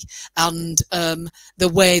body, and the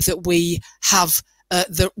way that we have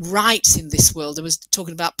the rights in this world. I was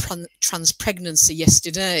talking about trans pregnancy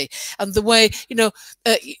yesterday, and the way, you know,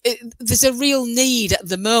 there's a real need at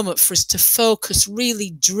the moment for us to focus,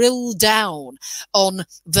 really drill down on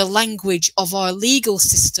the language of our legal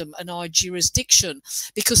system and our jurisdiction,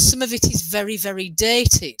 because some of it is very, very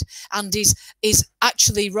dated and is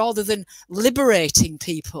actually, rather than liberating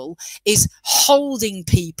people, is holding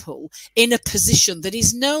people in a position that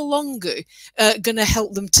is no longer going to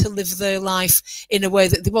help them to live their life in a way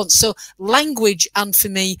that they want. So language, and for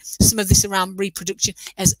me, some of this around reproduction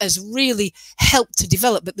has really helped to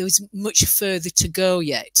develop, but there is much further to go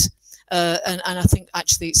yet. And I think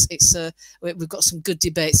actually we've got some good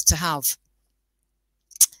debates to have.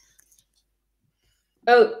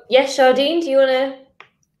 Oh, yes, Shardine, do you want to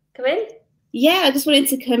come in? Yeah, I just wanted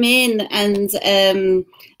to come in and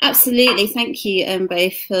absolutely thank you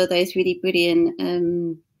both for those really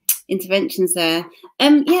brilliant interventions there.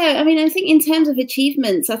 Yeah, I mean, I think in terms of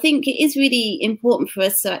achievements, I think it is really important for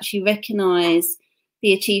us to actually recognise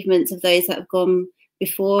the achievements of those that have gone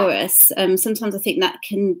before us. Sometimes I think that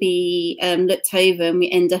can be looked over, and we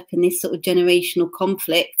end up in this sort of generational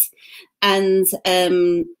conflict, and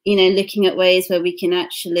you know, looking at ways where we can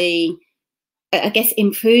actually, I guess,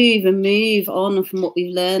 improve and move on from what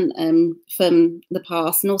we've learned from the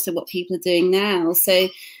past, and also what people are doing now. So,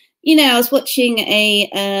 you know, I was watching a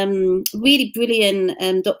really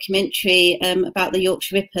brilliant documentary about the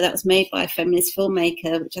Yorkshire Ripper that was made by a feminist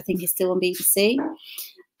filmmaker, which I think is still on BBC.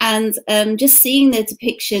 And just seeing the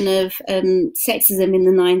depiction of sexism in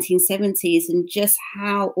the 1970s and just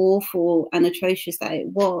how awful and atrocious that it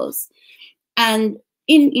was. And,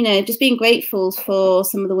 you know, just being grateful for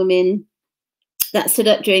some of the women that stood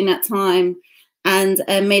up during that time and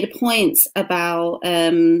made a point about,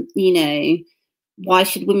 you know, why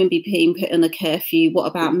should women be being put on a curfew? What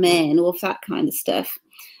about men? All of that kind of stuff.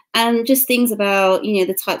 And just things about, you know,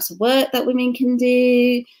 the types of work that women can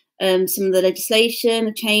do. Some of the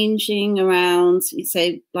legislation changing around,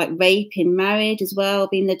 so like rape in marriage as well,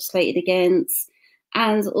 being legislated against.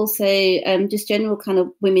 And also just general kind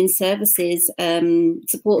of women's services,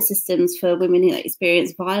 support systems for women who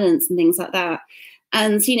experience violence and things like that.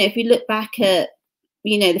 And, you know, if we look back at,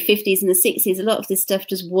 you know, the 50s and the 60s, a lot of this stuff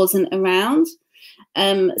just wasn't around.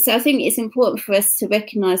 So I think it's important for us to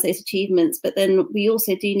recognise those achievements, but then we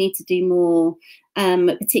also do need to do more,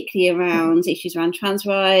 particularly around issues around trans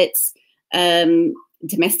rights,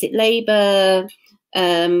 domestic labour,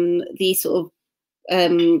 these sort of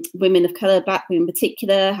women of colour, black women in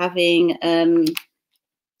particular, having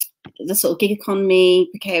the sort of gig economy,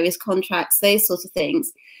 precarious contracts, those sorts of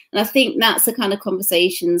things. And I think that's the kind of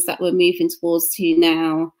conversations that we're moving towards to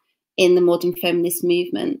now in the modern feminist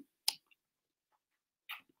movement.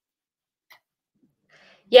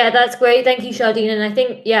 Yeah, that's great. Thank you, Shardine. And I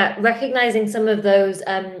think, yeah, recognizing some of those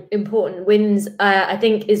important wins, I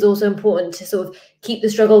think is also important to sort of keep the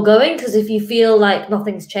struggle going, because if you feel like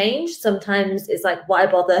nothing's changed, sometimes it's like, why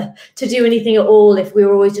bother to do anything at all if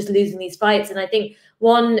we're always just losing these fights? And I think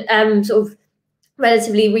one sort of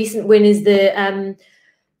relatively recent win is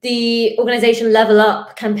the organisation Level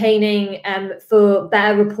Up campaigning for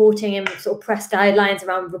better reporting and sort of press guidelines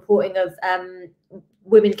around reporting of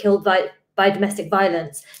women killed by domestic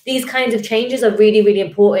violence. These kinds of changes are really, really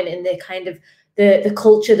important in the kind of the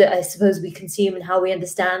culture that I suppose we consume and how we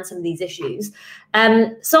understand some of these issues.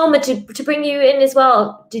 Solma, to bring you in as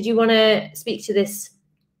well, did you want to speak to this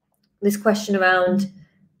question around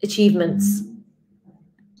achievements?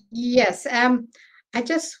 Yes, I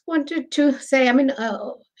just wanted to say, I mean,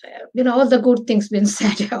 you know, all the good things been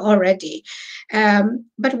said already,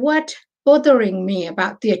 but what bothering me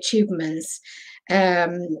about the achievements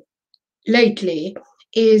lately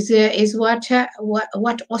is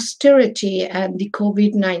what austerity and the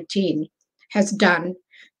COVID-19 has done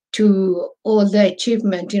to all the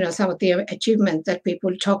achievement, you know, some of the achievements that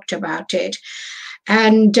people talked about it.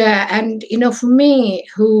 And you know, for me,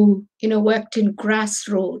 who, you know, worked in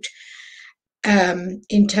grassroots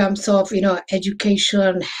in terms of, you know,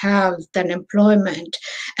 education, health and employment,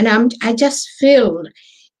 and I just feel,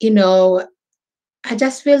 you know, I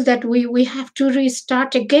just feel that we have to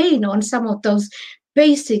restart again on some of those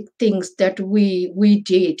basic things that we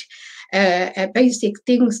did, basic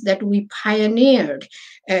things that we pioneered.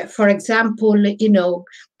 For example, you know,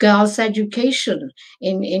 girls' education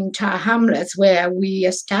in Tower Hamlets, where we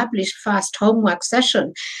established fast homework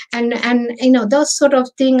session, and you know, those sort of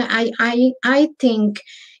thing. I think,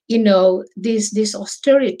 you know, this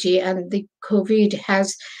austerity and the COVID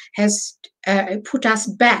has put us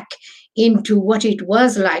back into what it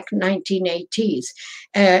was like 1980s,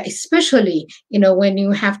 especially, you know, when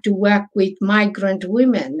you have to work with migrant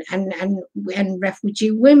women and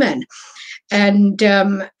refugee women. And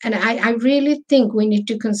I really think we need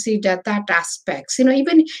to consider that aspects. You know,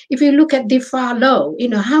 even if you look at the furlough, you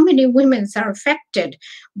know, how many women are affected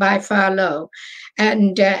by furlough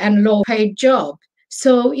and low-paid job?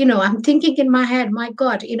 So, you know, I'm thinking in my head, my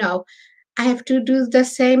God, you know, I have to do the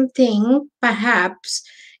same thing, perhaps,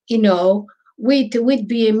 you know, with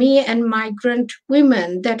BME and migrant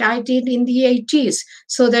women that I did in the 80s,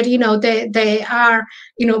 so that, you know, they are,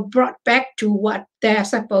 you know, brought back to what they're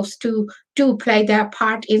supposed to do, play their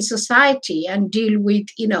part in society and deal with,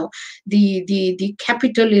 you know, the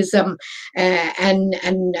capitalism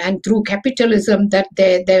and through capitalism that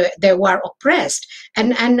they were oppressed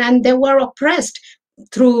and they were oppressed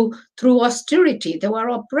through austerity. They were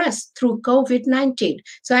oppressed through COVID-19.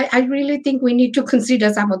 So I really think we need to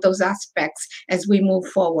consider some of those aspects as we move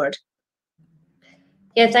forward.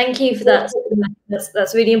 Yeah, thank you for that.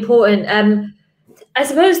 That's really important. I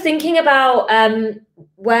suppose thinking about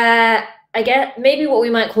where, I guess, maybe what we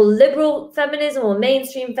might call liberal feminism or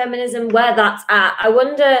mainstream feminism, where that's at. I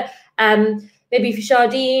wonder, maybe for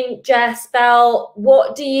Shardine, Jess, Belle,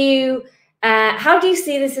 what do you, how do you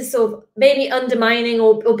see this as sort of maybe undermining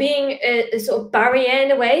or being a sort of barrier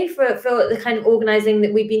in a way for the kind of organising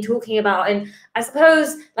that we've been talking about? And I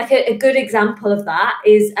suppose like a good example of that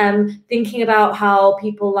is thinking about how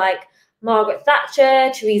people like Margaret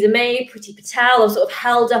Thatcher, Theresa May, Priti Patel are sort of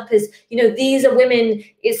held up as, you know, these are women.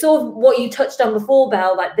 It's sort of what you touched on before,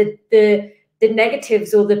 Belle, like the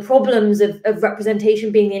negatives or the problems of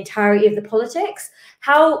representation being the entirety of the politics.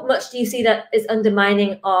 How much do you see that is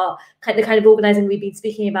undermining the kind of organising we've been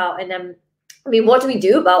speaking about? And I mean, what do we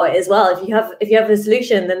do about it as well? If you have a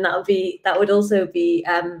solution, then that would also be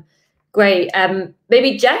great.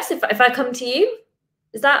 Maybe Jess, if I come to you,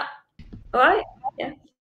 is that all right? Yeah.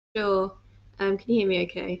 Sure. Can you hear me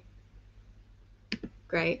okay?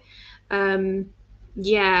 Great.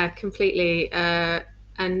 Yeah, completely. And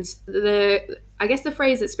I guess the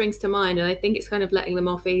phrase that springs to mind, and I think it's kind of letting them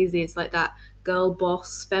off easy, it's like that girl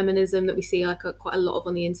boss feminism that we see like quite a lot of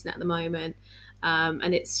on the internet at the moment.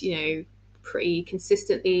 And it's, you know, pretty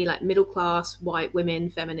consistently like middle class white women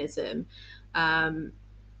feminism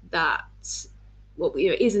that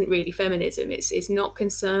isn't really feminism. It's not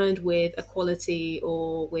concerned with equality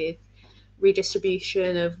or with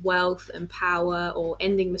redistribution of wealth and power or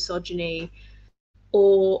ending misogyny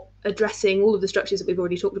or addressing all of the structures that we've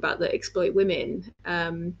already talked about that exploit women,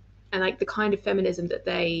 and like the kind of feminism that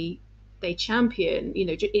they champion, you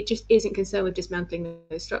know, it just isn't concerned with dismantling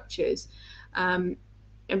those structures, and,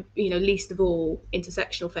 you know, least of all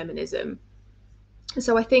intersectional feminism.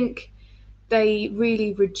 So I think they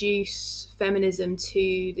really reduce feminism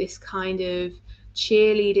to this kind of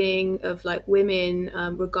cheerleading of like women,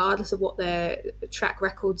 regardless of what their track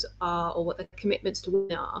records are or what their commitments to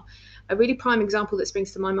women are. A really prime example that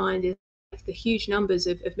springs to my mind is the huge numbers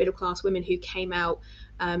of middle-class women who came out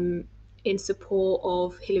in support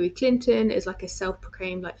of Hillary Clinton as like a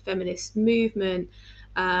self-proclaimed like feminist movement,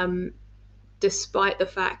 despite the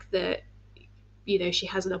fact that, you know, she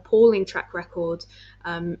has an appalling track record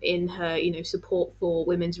in her, you know, support for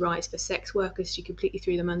women's rights, for sex workers. She completely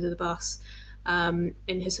threw them under the bus, and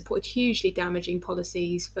has supported hugely damaging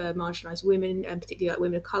policies for marginalised women, and particularly like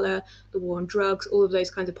women of colour, the war on drugs, all of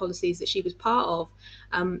those kinds of policies that she was part of.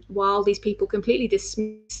 While these people completely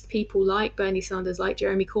dismissed people like Bernie Sanders, like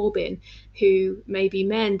Jeremy Corbyn, who may be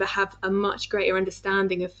men but have a much greater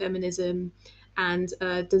understanding of feminism and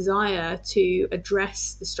a desire to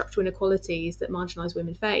address the structural inequalities that marginalised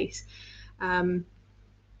women face.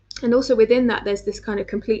 And also within that, there's this kind of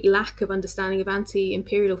complete lack of understanding of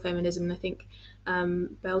anti-imperial feminism. And I think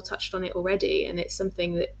Belle touched on it already, and it's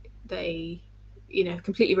something that they, you know,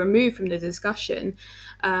 completely removed from the discussion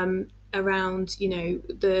around, you know,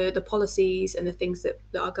 the policies and the things that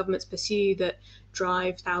our governments pursue that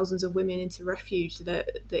drive thousands of women into refuge, that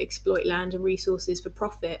exploit land and resources for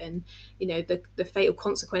profit, and, you know, the fatal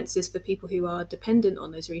consequences for people who are dependent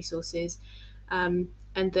on those resources, and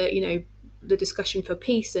that, you know, the discussion for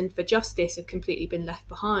peace and for justice have completely been left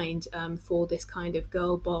behind for this kind of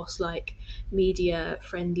girl boss, like media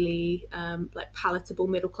friendly, like palatable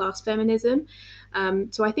middle class feminism.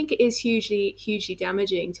 So I think it is hugely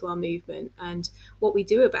damaging to our movement. And what we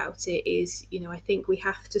do about it is, you know, I think we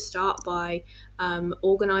have to start by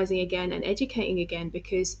organising again and educating again,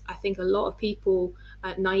 because I think a lot of people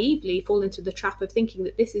naively fall into the trap of thinking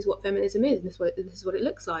that this is what feminism is, and this is what it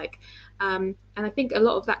looks like. And I think a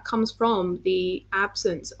lot of that comes from the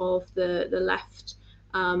absence of the left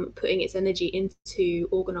putting its energy into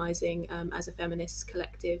organising as a feminist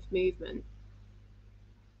collective movement.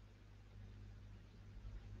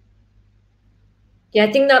 Yeah,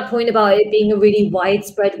 I think that point about it being a really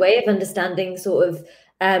widespread way of understanding sort of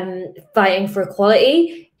fighting for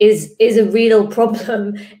equality is a real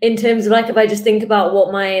problem in terms of, like, if I just think about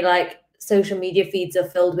what my like social media feeds are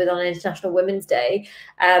filled with on International Women's Day,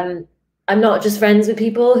 I'm not just friends with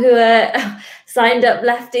people who are signed up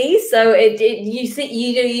lefties. So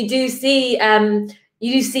you do see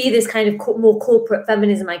this kind of more corporate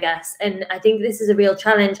feminism, I guess. And I think this is a real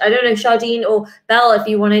challenge. I don't know, Shardine or Belle, if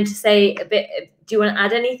you wanted to say a bit, do you want to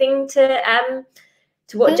add anything to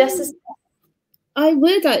what Jess has said? I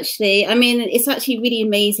would actually. I mean, it's actually really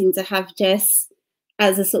amazing to have Jess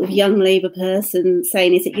as a sort of young Labour person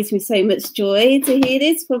saying this. It gives me so much joy to hear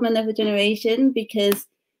this from another generation, because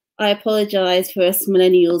I apologise for us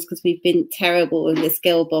millennials because we've been terrible with this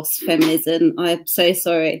girl boss feminism. I'm so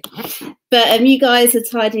sorry. But you guys are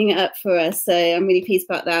tidying it up for us, so I'm really pleased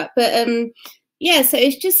about that. But yeah, so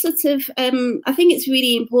it's just sort of, I think it's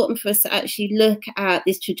really important for us to actually look at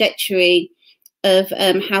this trajectory of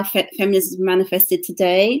how feminism manifested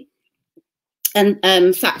today.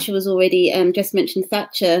 And Thatcher was already, just mentioned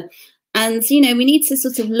Thatcher. And, you know, we need to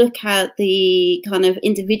sort of look at the kind of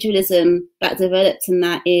individualism that developed in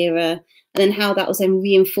that era, and then how that was then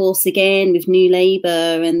reinforced again with New Labour,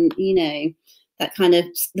 and, you know, that kind of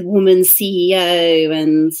the woman CEO,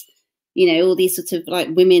 and, you know, all these sort of like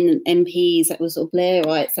women MPs that were sort of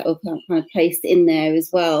Blairites that were kind of placed in there as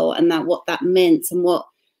well, and that what that meant, and what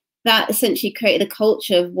that essentially created a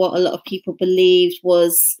culture of what a lot of people believed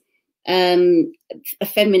was a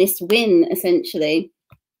feminist win, essentially.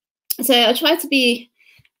 So I try to be,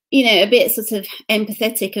 you know, a bit sort of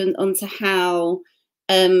empathetic onto how,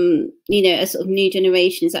 you know, a sort of new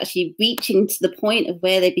generation is actually reaching to the point of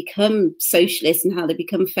where they become socialists and how they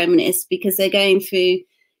become feminists, because they're going through,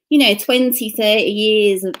 you know, 20, 30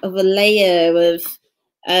 years of a layer of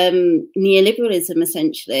neoliberalism,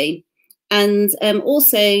 essentially. And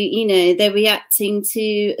also, you know, they're reacting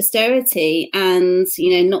to austerity and,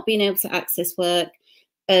 you know, not being able to access work,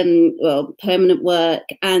 well, permanent work,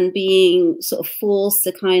 and being sort of forced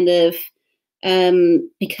to kind of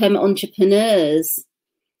become entrepreneurs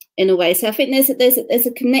in a way. So I think there's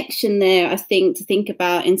a connection there, I think, to think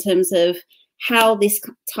about in terms of how this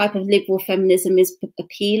type of liberal feminism is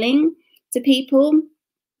appealing to people,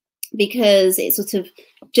 because it sort of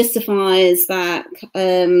justifies that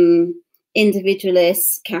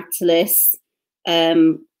individualist, capitalist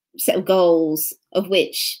set of goals of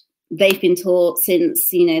which they've been taught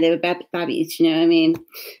since, you know, they were babbies, you know what I mean?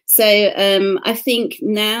 So I think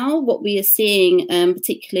now what we are seeing,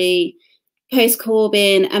 particularly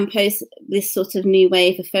post-Corbyn and post this sort of new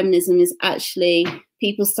wave of feminism, is actually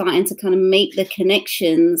people starting to kind of make the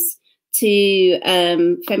connections to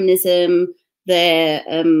feminism, their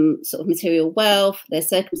sort of material wealth, their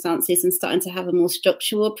circumstances, and starting to have a more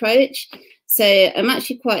structural approach. So I'm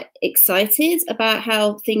actually quite excited about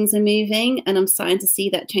how things are moving, and I'm starting to see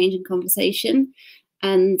that change in conversation.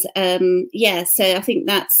 And yeah, so I think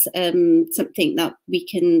that's something that we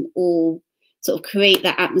can all sort of create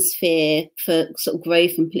that atmosphere for sort of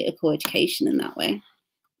growth and political education in that way.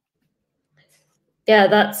 Yeah,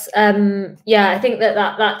 that's yeah, I think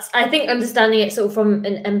that's I think understanding it sort of from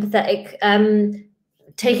an empathetic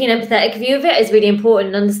taking an empathetic view of it is really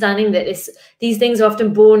important. Understanding that these things are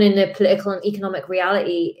often born in a political and economic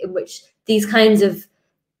reality in which these kinds of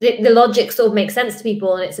the logic sort of makes sense to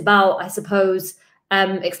people, and it's about, I suppose,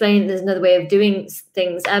 explaining there's another way of doing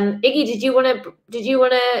things. Iggy, did you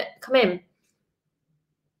want to come in?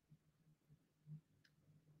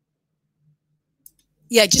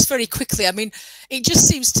 Yeah, just very quickly. I mean, it just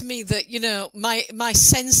seems to me that, you know, my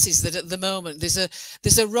sense is that at the moment there's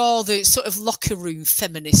a rather sort of locker room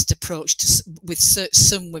feminist approach with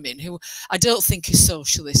some women who I don't think are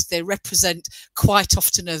socialist. They represent quite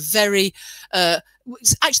often a very,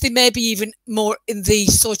 actually maybe even more in the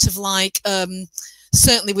sort of like,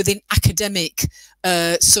 certainly within academic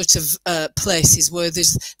sort of places where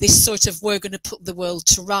there's this sort of, we're going to put the world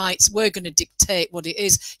to rights, we're going to dictate what it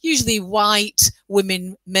is. Usually white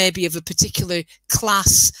women, maybe of a particular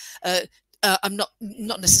class. I'm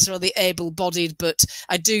not necessarily able-bodied, but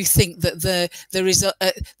I do think that there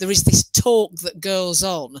is this talk that goes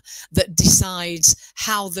on that decides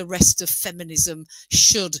how the rest of feminism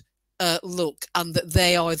should look, and that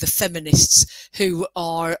they are the feminists who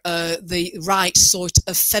are the right sort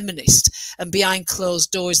of feminist, and behind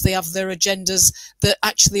closed doors they have their agendas that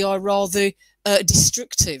actually are rather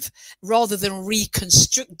destructive. Rather than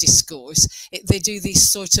reconstruct discourse, they do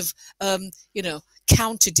these sort of, you know,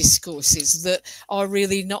 counter discourses that are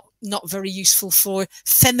really not very useful for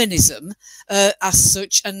feminism as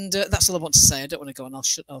such. And that's all I want to say. I don't want to go on. I'll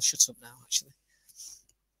shut up now, actually.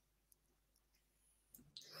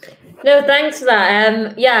 No, thanks for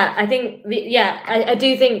that. Yeah, I think, I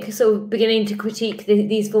do think sort of beginning to critique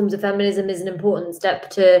these forms of feminism is an important step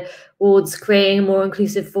towards creating a more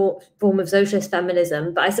inclusive form of socialist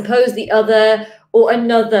feminism. But I suppose the other, or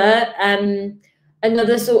another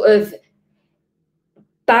sort of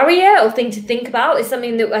barrier or thing to think about is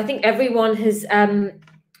something that I think everyone has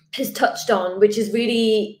touched on, which is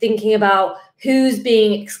really thinking about who's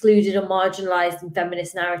being excluded or marginalized in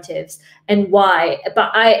feminist narratives and why.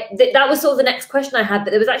 But that was sort of the next question I had,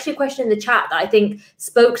 but there was actually a question in the chat that I think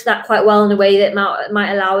spoke to that quite well in a way that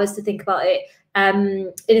might allow us to think about it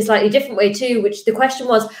in a slightly different way too, which the question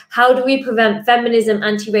was, how do we prevent feminism,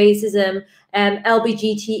 anti-racism,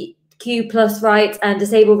 LGBTQ plus rights and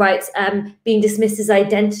disabled rights being dismissed as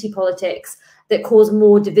identity politics that cause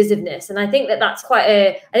more divisiveness? And I think that's quite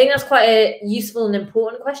a useful and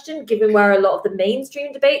important question, given where a lot of the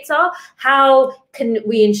mainstream debates are. How can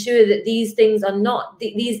we ensure that these things are not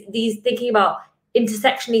these thinking about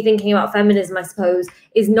intersectionally thinking about feminism, I suppose,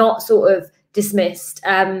 is not sort of dismissed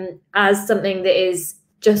as something that is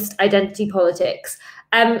just identity politics.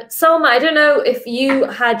 Solma, I don't know if you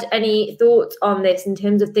had any thoughts on this in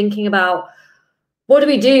terms of thinking about what do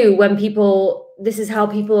we do when this is how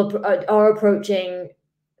people are approaching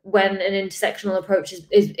when an intersectional approach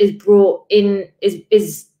is brought in,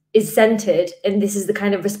 is centered, and this is the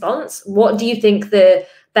kind of response. What do you think the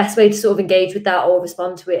best way to sort of engage with that or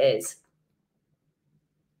respond to it is?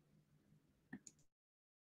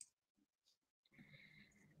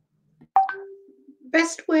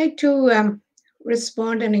 Best way to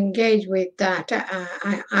respond and engage with that,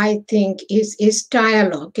 I think, is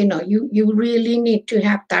dialogue. You know, you really need to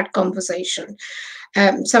have that conversation.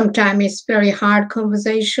 Sometimes it's very hard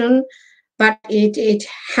conversation, but it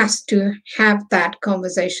has to have that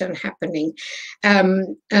conversation happening.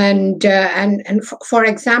 And for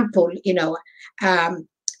example, you know,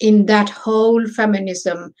 in that whole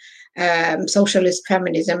feminism, socialist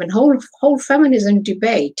feminism, and whole feminism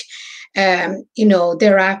debate, you know,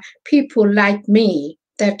 there are people like me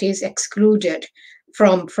that is excluded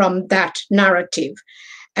from that narrative.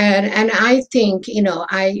 And I think, you know,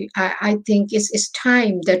 I think it's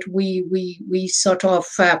time that we sort of,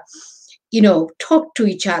 you know, talk to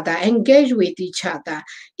each other, engage with each other,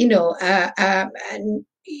 you know, and,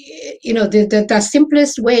 you know, the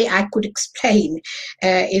simplest way I could explain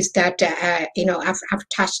is that, you know, I've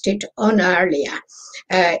touched it on earlier,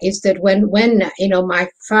 is that when you know, my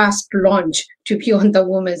first launch to Beyond the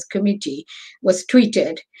Women's Committee was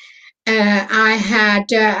tweeted, I had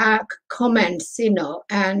comments, you know,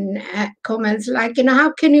 and comments like, you know,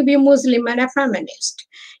 how can you be Muslim and a feminist?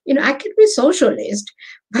 You know, I could be socialist,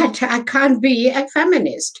 but I can't be a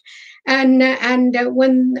feminist. And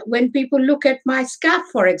when people look at my scarf,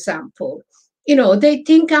 for example, you know, they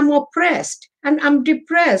think I'm oppressed and I'm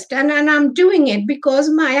depressed, and I'm doing it because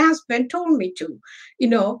my husband told me to, you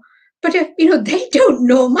know. But, you know, they don't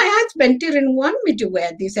know. My husband didn't want me to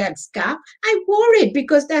wear this headscarf. I wore it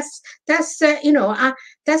because that's you know,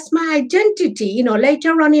 that's my identity. You know,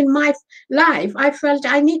 later on in my life, I felt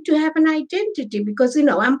I need to have an identity because, you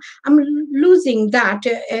know, I'm losing that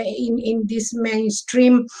in this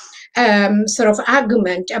mainstream sort of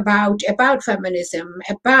argument about feminism,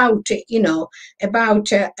 about, you know,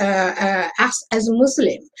 about us as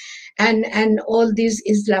Muslim. And all this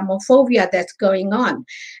Islamophobia that's going on.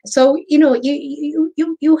 So, you know,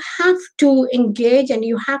 you have to engage and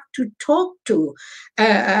you have to talk to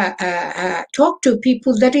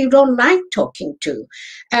people that you don't like talking to.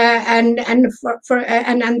 And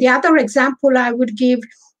the other example I would give,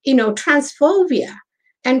 you know, transphobia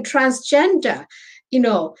and transgender. You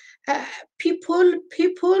know, people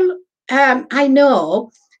I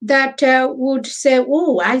know that would say,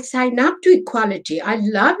 oh, I sign up to equality. I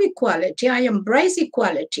love equality. I embrace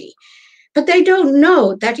equality. But they don't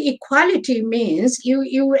know that equality means you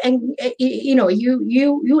know,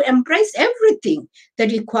 you embrace everything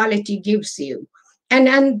that equality gives you.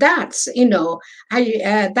 And that's, you know,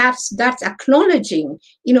 that's acknowledging,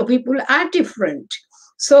 you know, people are different.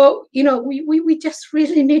 So, you know, we just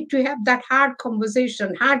really need to have that hard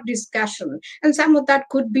conversation, hard discussion. And some of that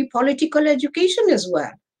could be political education as well.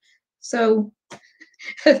 So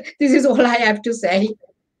this is all I have to say.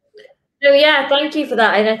 So yeah, thank you for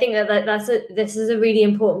that. And I think this is a really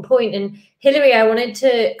important point. And Hilary, I wanted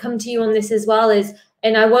to come to you on this as well. Is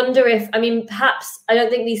And I wonder if, I mean, perhaps, I don't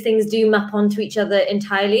think these things do map onto each other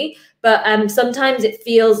entirely, but sometimes it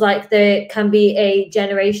feels like there can be a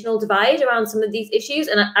generational divide around some of these issues.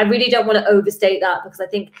 And I really don't want to overstate that, because I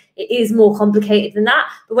think it is more complicated than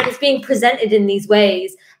that. But when it's being presented in these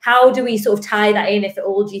ways, how do we sort of tie that in, if at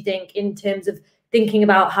all, do you think, in terms of thinking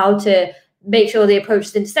about how to make sure the approach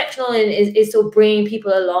is intersectional and is sort of bringing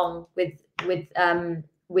people along with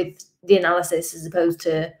the analysis, as opposed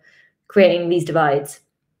to creating these divides?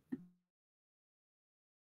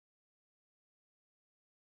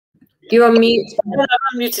 You're on mute. I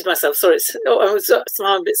unmuted myself. Sorry, I was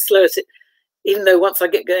somehow a bit slow at it, even though once I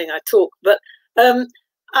get going, I talk. But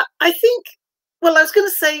I think, well, I was going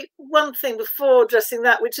to say one thing before addressing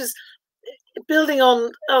that, which is building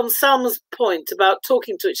on Salma's point about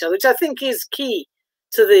talking to each other, which I think is key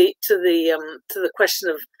to the question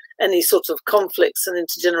of any sort of conflicts and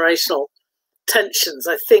intergenerational tensions.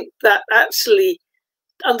 I think that actually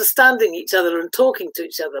understanding each other and talking to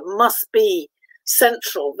each other must be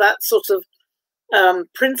central. That sort of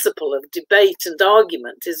principle of debate and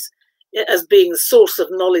argument is as being the source of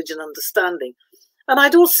knowledge and understanding. And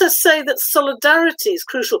I'd also say that solidarity is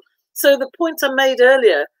crucial. So the point I made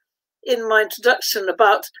earlier in my introduction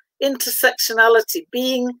about intersectionality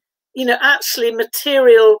being, you know, actually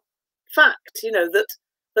material fact, you know,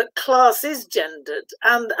 that class is gendered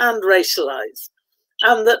and racialized,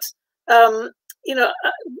 and that, you know,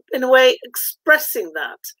 in a way expressing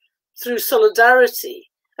that through solidarity.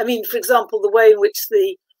 I mean, for example, the way in which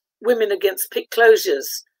the Women Against Pit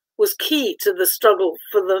Closures was key to the struggle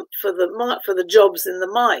for the jobs in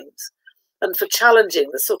the mines, and for challenging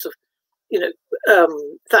the sort of, you know,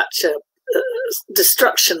 Thatcher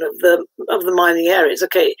destruction of the mining areas.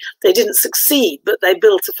 Okay, they didn't succeed, but they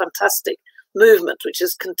built a fantastic movement which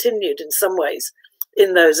has continued in some ways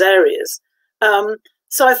in those areas.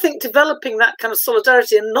 So I think developing that kind of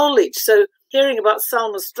solidarity and knowledge. So hearing about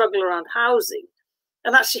Salma's struggle around housing,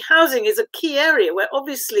 and actually housing is a key area where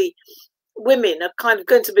obviously women are kind of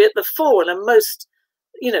going to be at the fore and are most,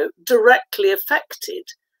 you know, directly affected,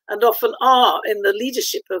 and often are in the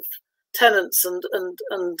leadership of tenants and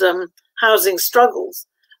housing struggles.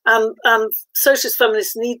 And socialist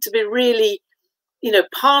feminists need to be really, you know,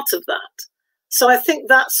 part of that. So I think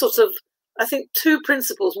that sort of, I think two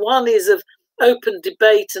principles. One is of open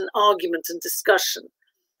debate and argument and discussion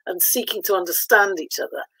and seeking to understand each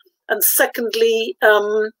other. And secondly,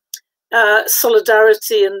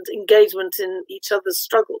 solidarity and engagement in each other's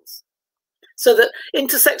struggles. So that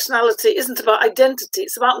intersectionality isn't about identity,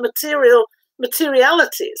 it's about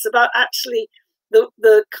materiality. It's about actually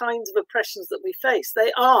the kinds of oppressions that we face.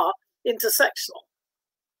 They are intersectional.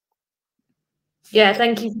 Yeah,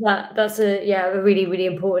 thank you for that. That's a really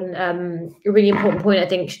important point, I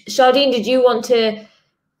think. Shardine, did you want to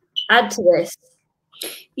add to this?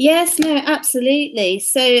 Yes, no, absolutely.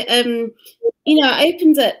 So, you know, I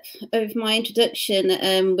opened up of my introduction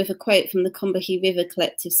with a quote from the Combahee River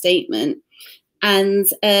Collective statement. And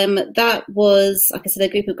that was, like I said,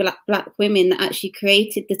 a group of black women that actually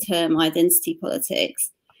created the term identity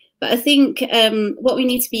politics. But I think what we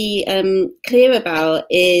need to be clear about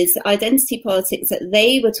is identity politics that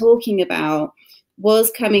they were talking about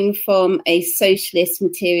was coming from a socialist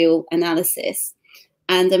material analysis.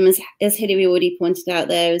 And as Hilary already pointed out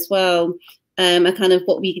there as well, a kind of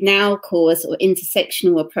what we now call a sort of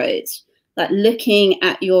intersectional approach, like looking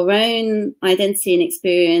at your own identity and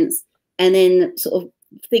experience, and then sort of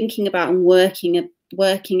thinking about and working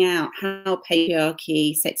out how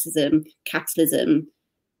patriarchy, sexism, capitalism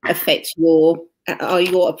affect your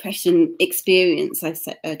oppression experience,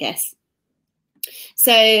 I guess.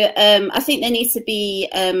 So I think there needs to be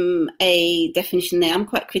a definition there. I'm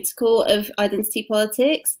quite critical of identity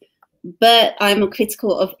politics, but I'm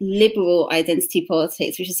critical of liberal identity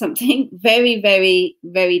politics, which is something very, very,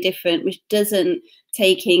 very different, which doesn't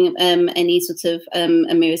taking any sort of a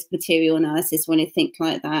material analysis or anything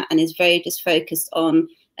like that, and is very just focused on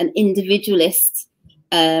an individualist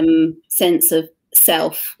sense of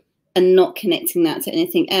self and not connecting that to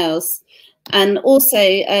anything else. And also,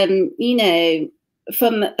 you know,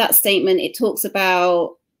 from that statement, it talks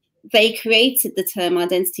about they created the term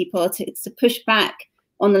identity politics to push back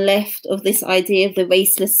on the left of this idea of the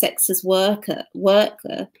raceless sexist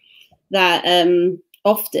worker that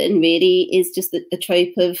often really is just a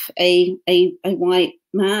trope of a white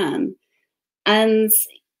man. And,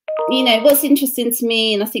 you know, what's interesting to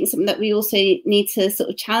me, and I think something that we also need to sort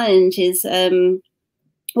of challenge, is when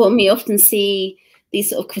we often see these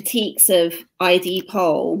sort of critiques of ID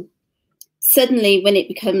poll, suddenly when it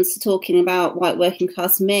becomes talking about white working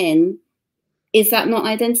class men, is that not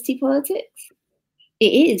identity politics? It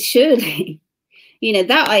is, surely. you know,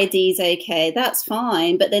 that ID is okay, that's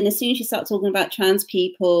fine. But then as soon as you start talking about trans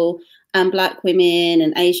people and Black women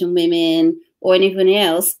and Asian women or anyone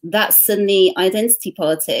else, that's suddenly identity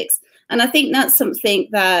politics. And I think that's something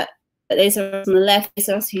that those of us on the left, those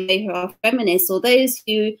of us who are feminists, or those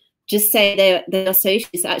who just say they are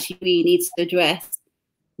socialists, actually really need to address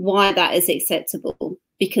why that is acceptable,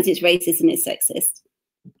 because it's racist and it's sexist.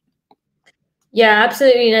 Yeah,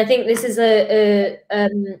 absolutely. And I think this is a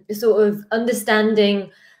sort of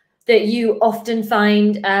understanding that you often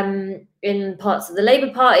find in parts of the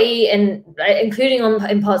Labour Party, and including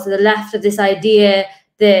in parts of the left, of this idea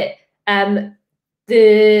that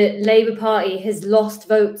the Labour Party has lost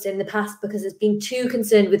votes in the past because it's been too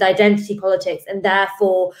concerned with identity politics and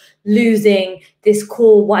therefore losing this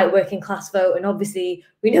core white working class vote. And obviously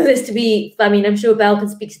we know this to be, I mean, I'm sure Belle can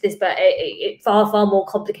speak to this, but it's far, far more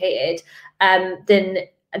complicated than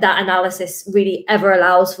that analysis really ever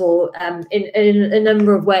allows for in a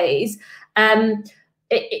number of ways.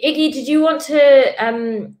 Iggy, did you want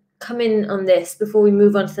to come in on this before we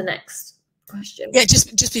move on to the next question? Yeah,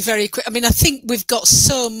 just be very quick. I mean, I think we've got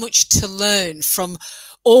so much to learn from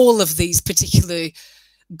all of these particular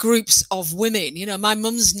groups of women. You know, my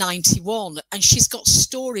mum's 91 and she's got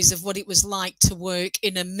stories of what it was like to work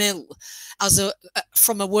in a mill as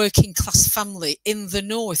from a working class family in the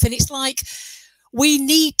north. And it's like, we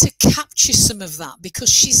need to capture some of that,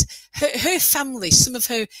 because her family, some of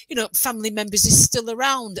her, you know, family members is still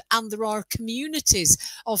around, and there are communities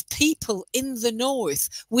of people in the north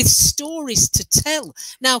with stories to tell.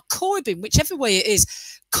 Now, Corbyn, whichever way it is,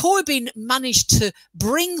 Corbyn managed to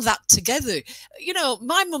bring that together. You know,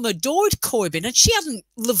 my mum adored Corbyn, and she hadn't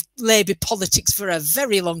loved Labour politics for a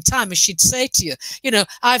very long time, as she'd say to you. You know,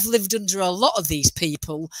 I've lived under a lot of these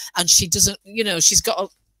people, and she doesn't, you know, she's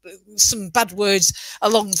got some bad words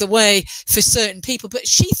along the way for certain people, but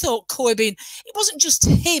she thought Corbyn, it wasn't just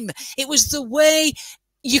him, it was the way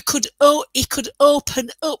he could open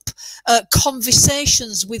up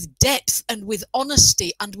conversations with depth and with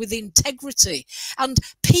honesty and with integrity, and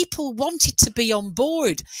people wanted to be on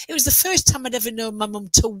board. It was the first time I'd ever known my mum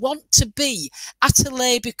to want to be at a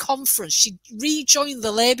Labour conference. She rejoined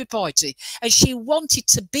the Labour Party and she wanted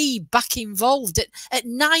to be back involved at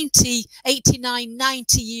 90, 89,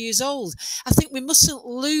 90 years old. I think we mustn't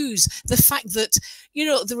lose the fact that, you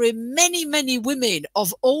know, there are many, many women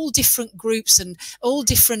of all different groups and all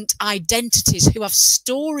different identities who have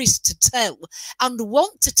stories to tell and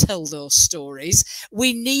want to tell those stories.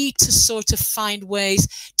 We need to sort of find ways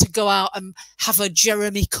to go out and have a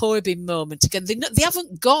Jeremy Corbyn moment again. They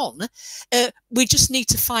haven't gone. We just need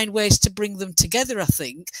to find ways to bring them together, I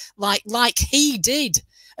think, like he did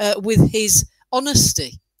with his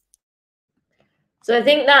honesty. So I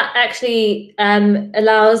think that actually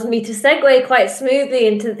allows me to segue quite smoothly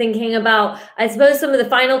into thinking about, I suppose, some of the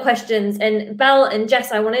final questions. And Belle and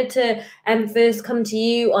Jess, I wanted to first come to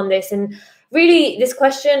you on this, and really this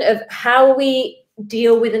question of how we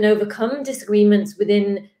deal with and overcome disagreements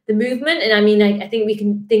within the movement. And I mean, I think we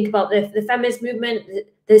can think about the feminist movement,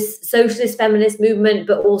 this socialist feminist movement,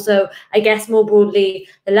 but also, I guess, more broadly,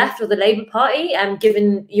 the left or the Labour Party,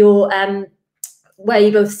 given your where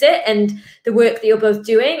you both sit and the work that you're both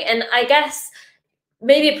doing. And I guess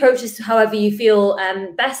maybe approach this however you feel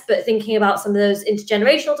best, but thinking about some of those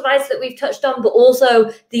intergenerational divides that we've touched on, but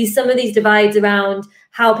also some of these divides around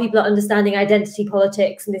how people are understanding identity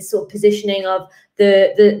politics and this sort of positioning of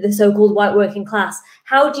the so-called white working class.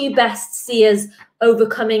 How do you best see us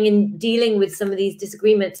overcoming and dealing with some of these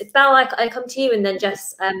disagreements? If Belle, I come to you, and then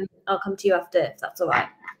Jess, I'll come to you after, if that's all right.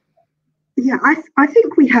 Yeah, I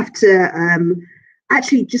think we have to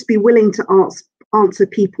actually just be willing to answer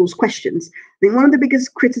people's questions. I think one of the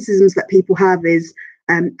biggest criticisms that people have is,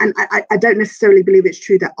 and I don't necessarily believe it's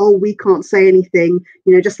true, that, oh, we can't say anything,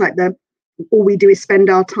 you know, just like all we do is spend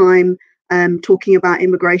our time talking about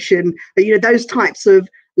immigration, you know, those types of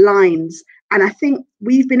lines. And I think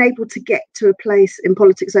we've been able to get to a place in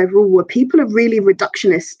politics overall where people are really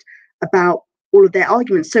reductionist about all of their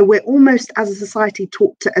arguments. So we're almost, as a society,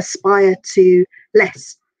 taught to aspire to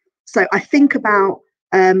less. So I think about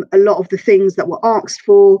a lot of the things that were asked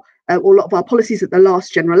for, or a lot of our policies at the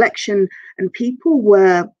last general election, and people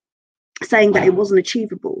were saying that it wasn't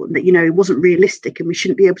achievable and that, you know, it wasn't realistic and we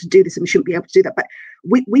shouldn't be able to do this and we shouldn't be able to do that. But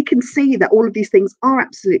we can see that all of these things are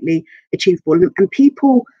absolutely achievable, and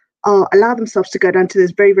people allow themselves to go down to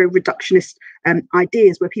those very, very reductionist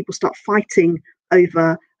ideas where people start fighting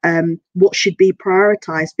over what should be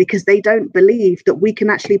prioritized because they don't believe that we can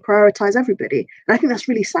actually prioritize everybody. And I think that's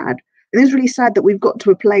really sad. And it's really sad that we've got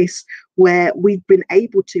to a place where we've been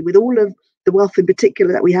able to, with all of the wealth in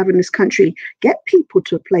particular that we have in this country, get people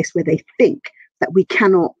to a place where they think that we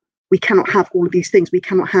cannot have all of these things. We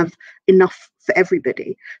cannot have enough for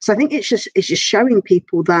everybody. So I think it's just showing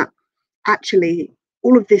people that actually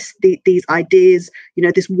all of these ideas,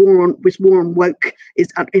 this war on woke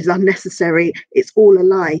is unnecessary. It's all a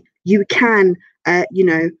lie. You can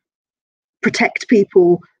protect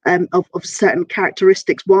people of certain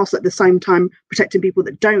characteristics, whilst at the same time protecting people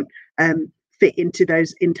that don't fit into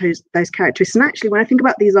those characteristics. And actually, when I think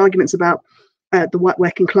about these arguments about the white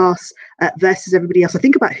working class versus everybody else, I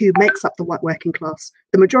think about who makes up the white working class.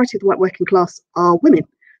 The majority of the white working class are women.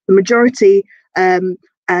 The majority are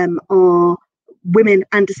women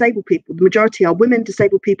and disabled people. The majority are women,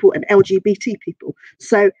 disabled people, and LGBT people.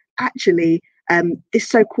 So actually, this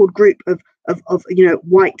so-called group of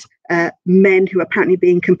white men who are apparently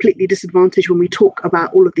being completely disadvantaged when we talk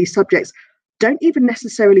about all of these subjects don't even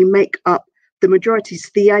necessarily make up the majorities.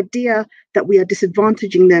 The idea that we are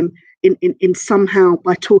disadvantaging them in somehow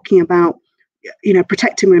by talking about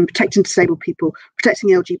protecting women, protecting disabled people, protecting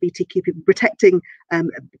LGBTQ people, protecting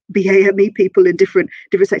BAME people in different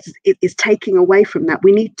sectors is taking away from that.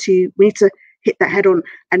 We need to hit that head on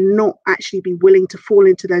and not actually be willing to fall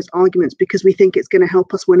into those arguments because we think it's going to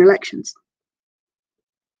help us win elections.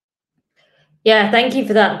 Yeah, thank you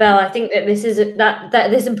for that, Belle. I think that this is an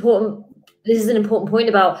important point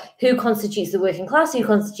about who constitutes the working class, who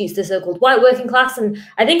constitutes the so-called white working class. And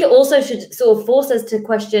I think it also should sort of force us to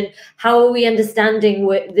question how are we understanding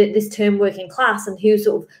this term working class, and who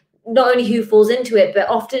sort of, not only who falls into it, but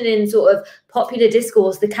often in sort of popular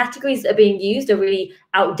discourse, the categories that are being used are really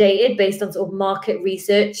outdated based on sort of market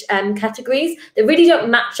research categories that really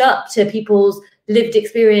don't match up to people's lived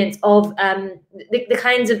experience of the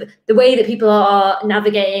kinds of the way that people are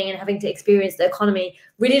navigating and having to experience the economy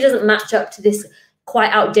really doesn't match up to this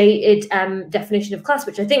quite outdated definition of class,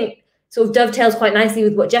 which I think sort of dovetails quite nicely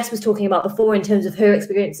with what Jess was talking about before in terms of her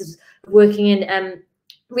experiences working in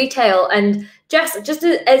retail. And Jess, just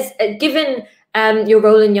as given your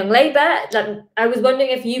role in Young Labour, I was wondering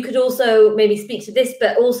if you could also maybe speak to this,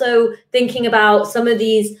 but also thinking about some of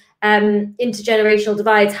these intergenerational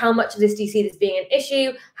divides. How much of this do you see this being an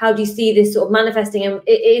issue? How do you see this sort of manifesting? And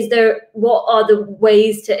what are the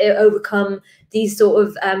ways to overcome these sort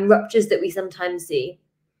of ruptures that we sometimes see?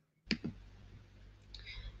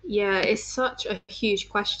 Yeah, it's such a huge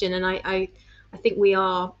question, and I think we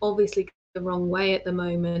are obviously the wrong way at the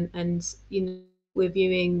moment, and we're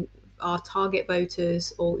viewing our target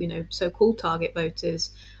voters, or so-called target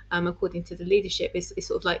voters, according to the leadership, is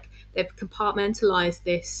sort of like they've compartmentalized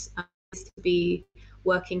this to be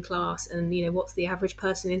working class, and what's the average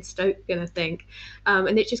person in Stoke gonna think,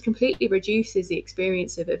 and it just completely reduces the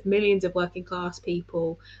experience of millions of working class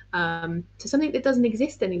people to something that doesn't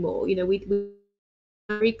exist anymore. We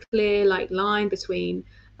very clear line between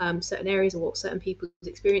certain areas and what certain people's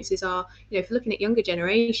experiences are. If you're looking at younger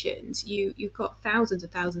generations, you've got thousands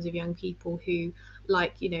and thousands of young people who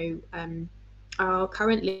are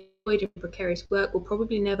currently employed in precarious work, will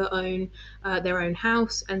probably never own their own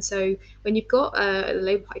house. And so when you've got the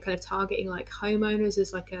Labour Party kind of targeting homeowners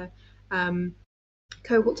as a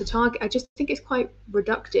cohort to target, I just think it's quite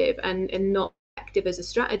reductive and not effective as a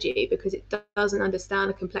strategy, because it doesn't understand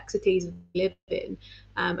the complexities of living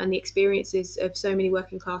and the experiences of so many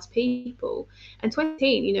working class people. And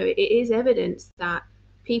 2018, it is evidence that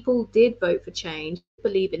people did vote for change,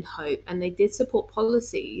 believe in hope, and they did support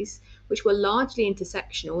policies which were largely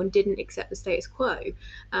intersectional and didn't accept the status quo.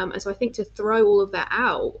 And so I think to throw all of that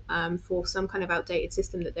out for some kind of outdated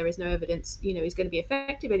system that there is no evidence, is going to be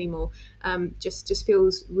effective anymore, just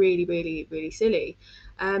feels really, really, really silly.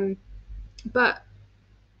 But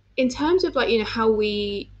in terms of how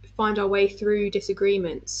we find our way through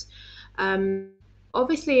disagreements,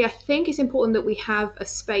 obviously I think it's important that we have a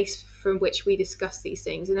space from which we discuss these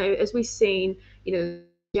things. As we've seen,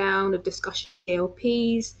 down of discussion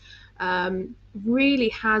ALPs really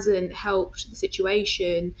hasn't helped the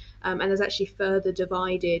situation, and has actually further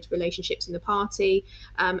divided relationships in the party,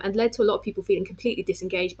 and led to a lot of people feeling completely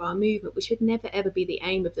disengaged by our movement, which would never ever be the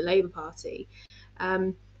aim of the Labour Party.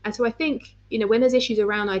 And so I think, when there's issues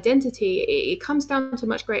around identity, it comes down to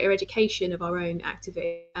much greater education of our own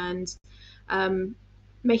activists, and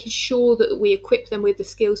making sure that we equip them with the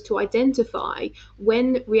skills to identify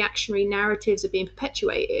when reactionary narratives are being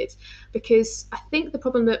perpetuated. Because I think the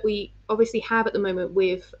problem that we obviously have at the moment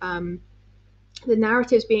with the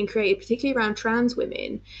narratives being created, particularly around trans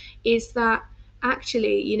women, is that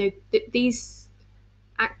actually, these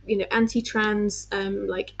anti-trans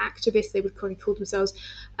activists, they would probably call themselves,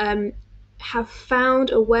 have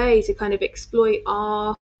found a way to kind of exploit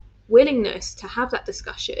our willingness to have that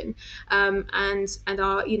discussion, and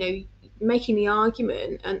our making the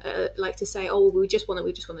argument and like to say, oh, we just want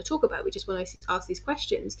to talk about it, we just want to ask these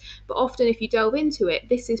questions. But often, if you delve into it,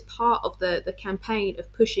 this is part of the campaign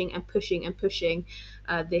of pushing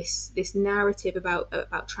this narrative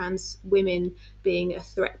about trans women being a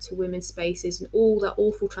threat to women's spaces and all that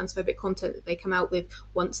awful transphobic content that they come out with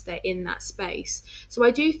once they're in that space. So I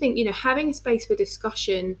do think, you know, having a space for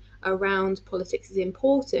discussion around politics is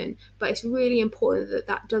important, but it's really important that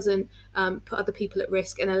that doesn't put other people at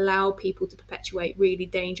risk and allow people to perpetuate really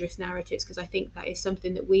dangerous narratives, because I think that is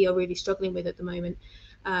something that we are really struggling with at the moment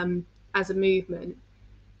as a movement.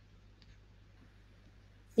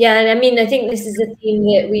 Yeah, and I mean, I think this is a theme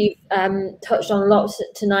that we've touched on a lot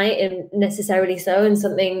tonight, and necessarily so, and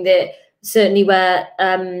something that certainly where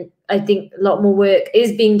I think a lot more work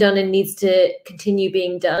is being done and needs to continue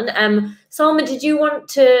being done. Solma, did you want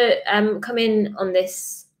to come in on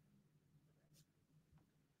this?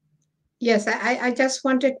 Yes, I just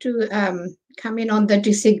wanted to come in on the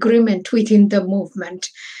disagreement within the movement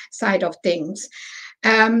side of things.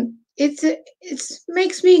 It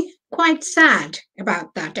makes me quite sad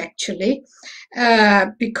about that, actually,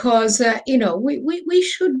 because you know, we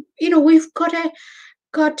should, you know, we've got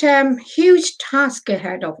a huge task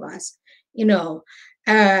ahead of us, you know,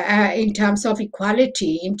 in terms of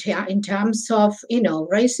equality, in terms of, you know,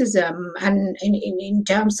 racism, and in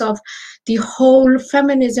terms of the whole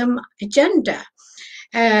feminism agenda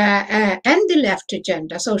and the left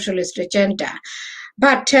agenda, socialist agenda.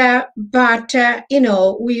 But you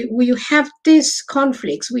know, we have these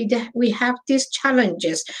conflicts, we have these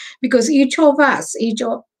challenges, because each of us, each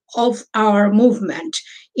of our movement,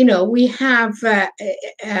 you know, we have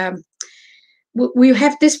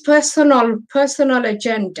this personal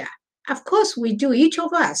agenda. Of course we do, each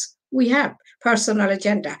of us, we have personal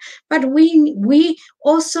agenda, but we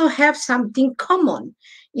also have something common,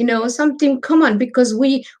 you know, something common, because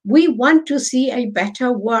we want to see a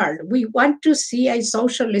better world, we want to see a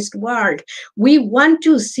socialist world, we want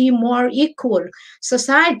to see more equal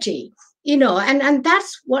society, you know, and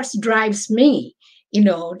that's what drives me. You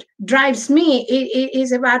know, drives me. It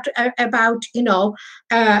is about you know,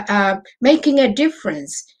 making a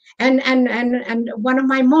difference. And one of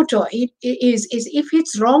my motto is if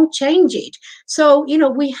it's wrong, change it. So, you know,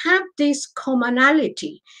 we have this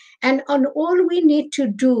commonality, and all we need to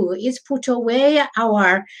do is put away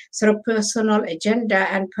our sort of personal agenda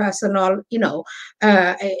and personal, you know,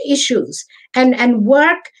 issues, and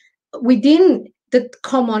work within the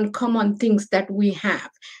common things that we have.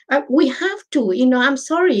 We have to, you know, I'm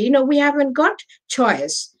sorry, you know, we haven't got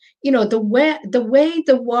choice. You know, the way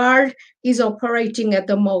the world is operating at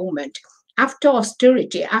the moment, after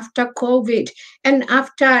austerity, after COVID, and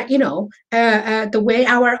after, you know, the way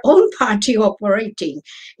our own party operating,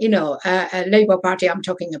 you know, Labour Party I'm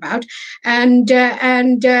talking about, and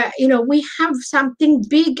you know, we have something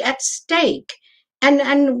big at stake.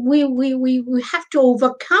 And we have to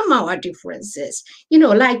overcome our differences, you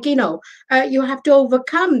know, like, you know, you have to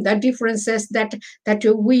overcome the differences that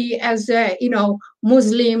we as you know,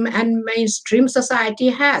 Muslim and mainstream society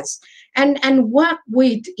has, and work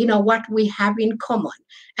with, you know, what we have in common.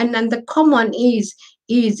 And then the common is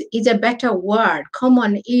a better world.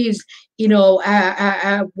 Common is, you know,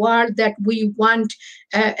 a world that we want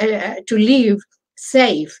to live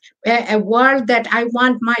safe, a world that I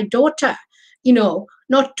want my daughter, you know,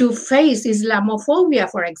 not to face Islamophobia,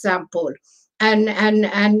 for example, and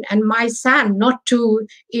my son not to,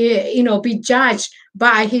 you know, be judged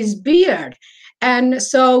by his beard. And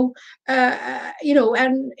so, you know,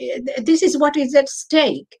 and this is what is at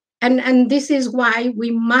stake. And this is why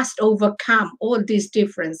we must overcome all these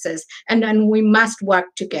differences, and then we must work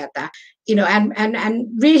together. You know, and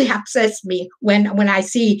really upsets me when I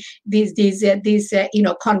see these you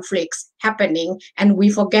know, conflicts happening, and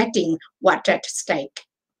we forgetting what's at stake.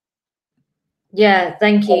 Yeah,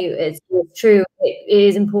 thank you. It's true. It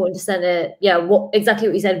is important to center, yeah, what exactly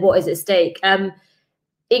what you said. What is at stake?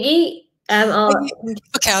 Iggy.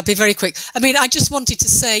 Okay, I'll be very quick. I mean, I just wanted to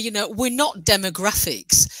say, you know, we're not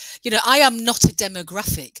demographics. You know, I am not a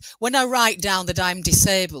demographic. When I write down that I'm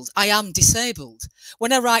disabled, I am disabled.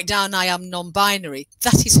 When I write down I am non-binary,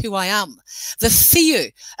 that is who I am. The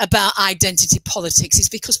fear about identity politics is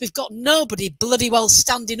because we've got nobody bloody well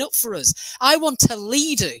standing up for us. I want a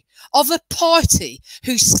leader of a party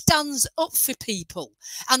who stands up for people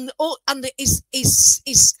and has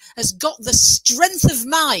got the strength of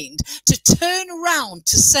mind to turn around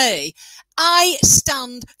to say, I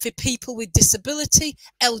stand for people with disability,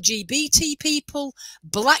 LGBT people,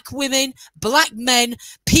 black women, black men,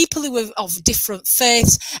 people who are of different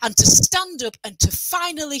faiths, and to stand up and to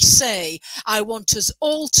finally say, I want us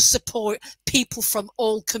all to support people from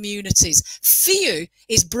all communities. Fear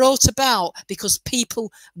is brought about because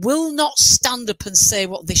people will not stand up and say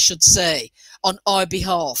what they should say on our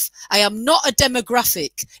behalf. I am not a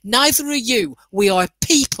demographic, neither are you. We are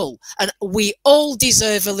people, and we all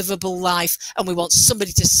deserve a livable life, and we want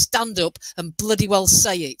somebody to stand up and bloody well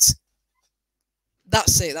say it.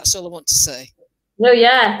 That's it. That's all I want to say. No,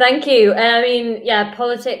 yeah, thank you. I mean, yeah,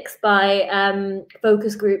 politics by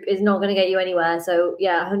focus group is not going to get you anywhere. So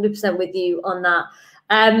yeah, 100% with you on that.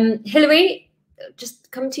 Hilary,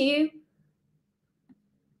 just come to you.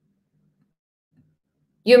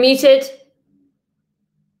 You're muted.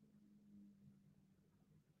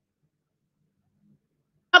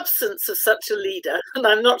 Absence of such a leader, and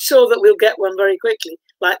I'm not sure that we'll get one very quickly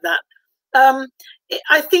like that.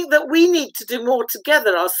 I think that we need to do more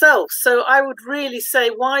together ourselves. So I would really say,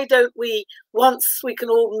 why don't we, once we can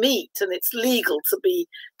all meet and it's legal to be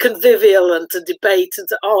convivial and to debate and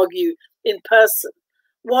to argue in person,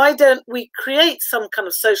 why don't we create some kind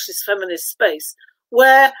of socialist feminist space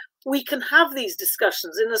where we can have these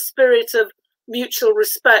discussions in a spirit of mutual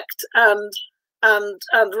respect and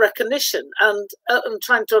recognition and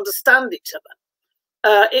trying to understand each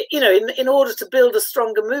other, you know, in order to build a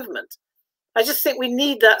stronger movement. I just think we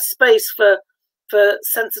need that space for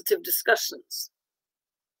sensitive discussions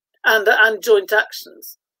and joint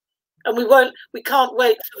actions, and we can't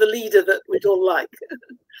wait for the leader that we'd all like.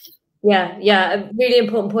 Yeah, a really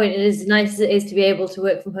important point. It is nice as it is to be able to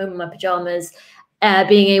work from home in my pajamas.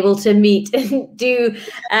 Being able to meet and do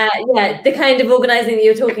the kind of organising that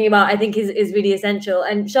you're talking about, I think is really essential.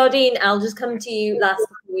 And Shardine, I'll just come to you last.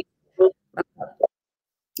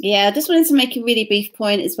 Yeah, I just wanted to make a really brief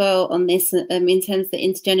point as well on this in terms of the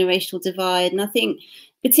intergenerational divide. And I think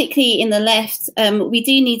particularly in the left, we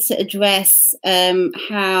do need to address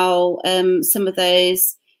how some of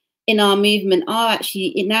those in our movement are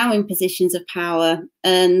actually now in positions of power,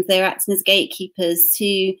 and they're acting as gatekeepers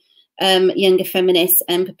to younger feminists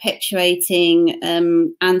and perpetuating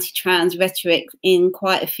anti-trans rhetoric in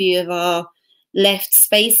quite a few of our left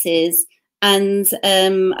spaces. And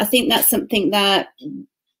I think that's something that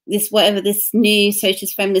this new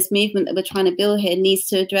socialist feminist movement that we're trying to build here needs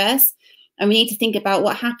to address. And we need to think about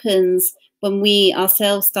what happens when we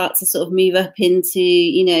ourselves start to sort of move up into,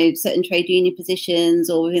 you know, certain trade union positions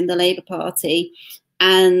or within the Labour Party,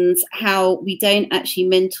 and how we don't actually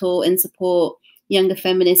mentor and support younger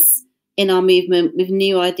feminists in our movement with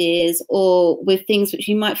new ideas or with things which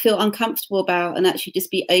we might feel uncomfortable about, and actually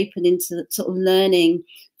just be open into sort of learning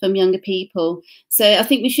from younger people. So I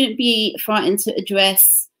think we shouldn't be frightened to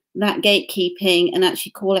address that gatekeeping and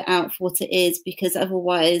actually call it out for what it is, because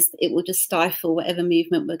otherwise it will just stifle whatever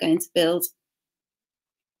movement we're going to build.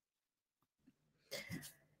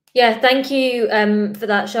 Yeah, thank you for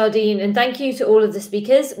that, Shardine, and thank you to all of the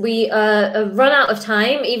speakers. We run out of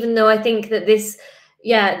time, even though I think that this,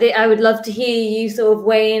 I would love to hear you sort of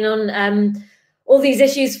weigh in on all these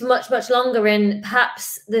issues for much, much longer. And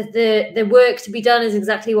perhaps the work to be done is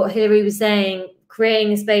exactly what Hilary was saying,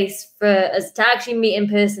 creating a space for us to actually meet in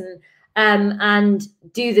person and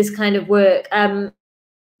do this kind of work.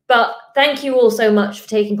 But thank you all so much for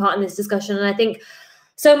taking part in this discussion. And I think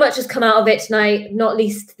so much has come out of it tonight, not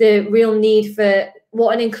least the real need for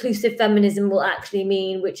what an inclusive feminism will actually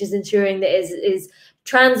mean, which is ensuring that is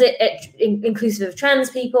inclusive of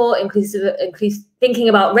trans people, thinking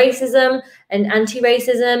about racism and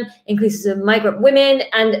anti-racism, inclusive of migrant women,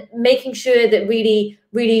 and making sure that really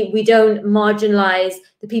we don't marginalize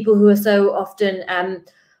the people who are so often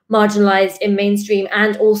marginalized in mainstream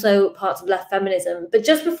and also parts of left feminism. But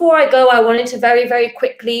just before I go, I wanted to very, very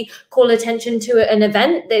quickly call attention to an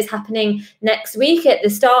event that is happening next week. At the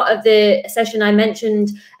start of the session, I mentioned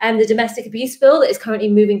the domestic abuse bill that is currently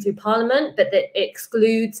moving through Parliament, but that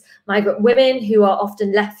excludes migrant women who are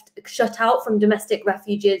often shut out from domestic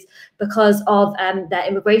refuges because of their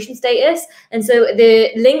immigration status. And so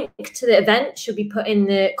the link to the event should be put in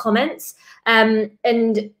the comments.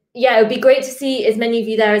 Yeah, it would be great to see as many of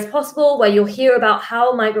you there as possible, where you'll hear about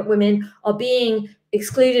how migrant women are being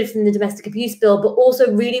excluded from the domestic abuse bill, but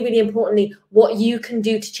also really, really importantly, what you can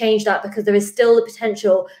do to change that, because there is still the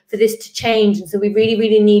potential for this to change. And so we really,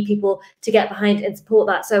 really need people to get behind and support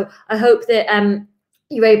that. So I hope that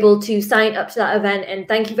you're able to sign up to that event. And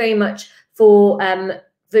thank you very much for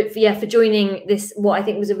joining this, what I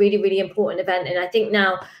think was a really, really important event. And I think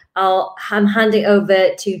now I'm handing over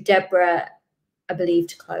to Deborah, I believe,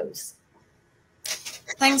 to close.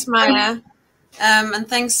 Thanks, Maya. And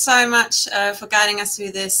thanks so much for guiding us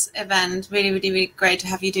through this event. Really, really, really great to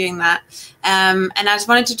have you doing that. And I just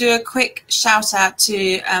wanted to do a quick shout out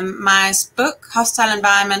to Maya's book, Hostile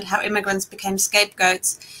Environment, How Immigrants Became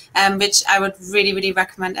Scapegoats, which I would really, really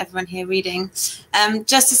recommend everyone here reading.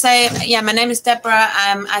 Just to say, yeah, my name is Deborah.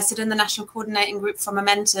 I sit in the National Coordinating Group for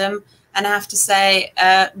Momentum. And I have to say,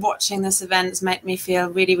 watching this event has made me feel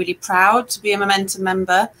really, really proud to be a Momentum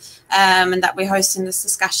member, and that we're hosting this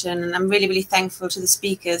discussion. And I'm really, really thankful to the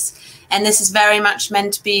speakers. And this is very much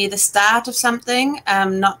meant to be the start of something,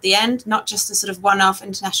 not the end, not just a sort of one-off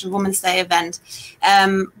International Women's Day event.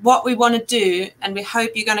 What we want to do, and we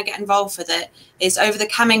hope you're going to get involved with it, is over the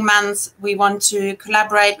coming months, we want to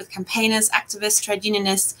collaborate with campaigners, activists, trade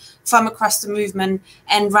unionists from across the movement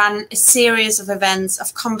and run a series of events,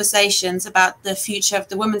 of conversations about the future of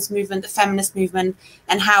the women's movement, the feminist movement,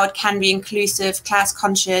 and how it can be inclusive, class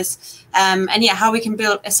conscious, and yeah, how we can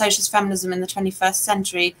build a socialist feminism in the 21st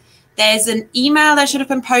century. There's an email that should have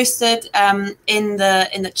been posted in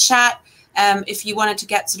the chat if you wanted to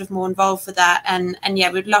get sort of more involved with that. And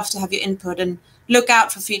yeah, we'd love to have your input and look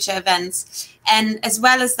out for future events. And as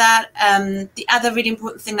well as that, the other really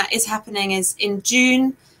important thing that is happening is in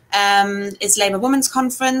June, is Labour Women's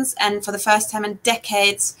Conference, and for the first time in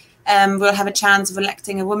decades, we'll have a chance of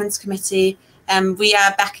electing a women's committee. We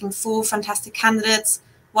are backing 4 fantastic candidates.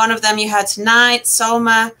 One of them you heard tonight,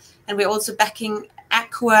 Solma, and we're also backing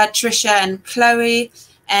Aqua, Trisha, and Chloe.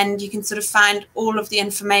 And you can sort of find all of the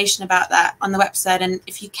information about that on the website. And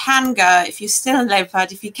if you can go, if you're still in Labour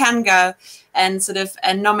Party, if you can go and sort of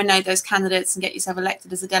nominate those candidates and get yourself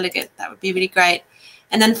elected as a delegate, that would be really great.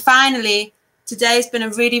 And then finally, today's been a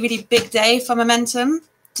really, really big day for Momentum.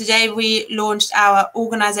 Today we launched our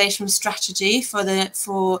organisational strategy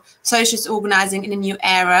for socialist organising in a new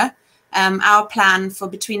era, our plan for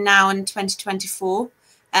between now and 2024.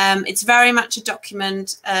 It's very much a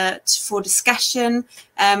document for discussion.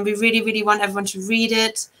 We really, really want everyone to read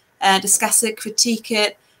it, discuss it, critique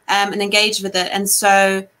it, and engage with it. And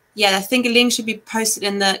so, yeah, I think a link should be posted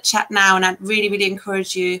in the chat now, and I'd really, really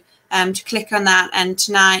encourage you to click on that, and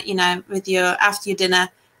tonight, you know, after your dinner,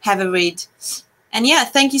 have a read. And yeah,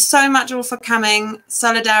 thank you so much all for coming.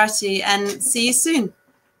 Solidarity, and see you soon.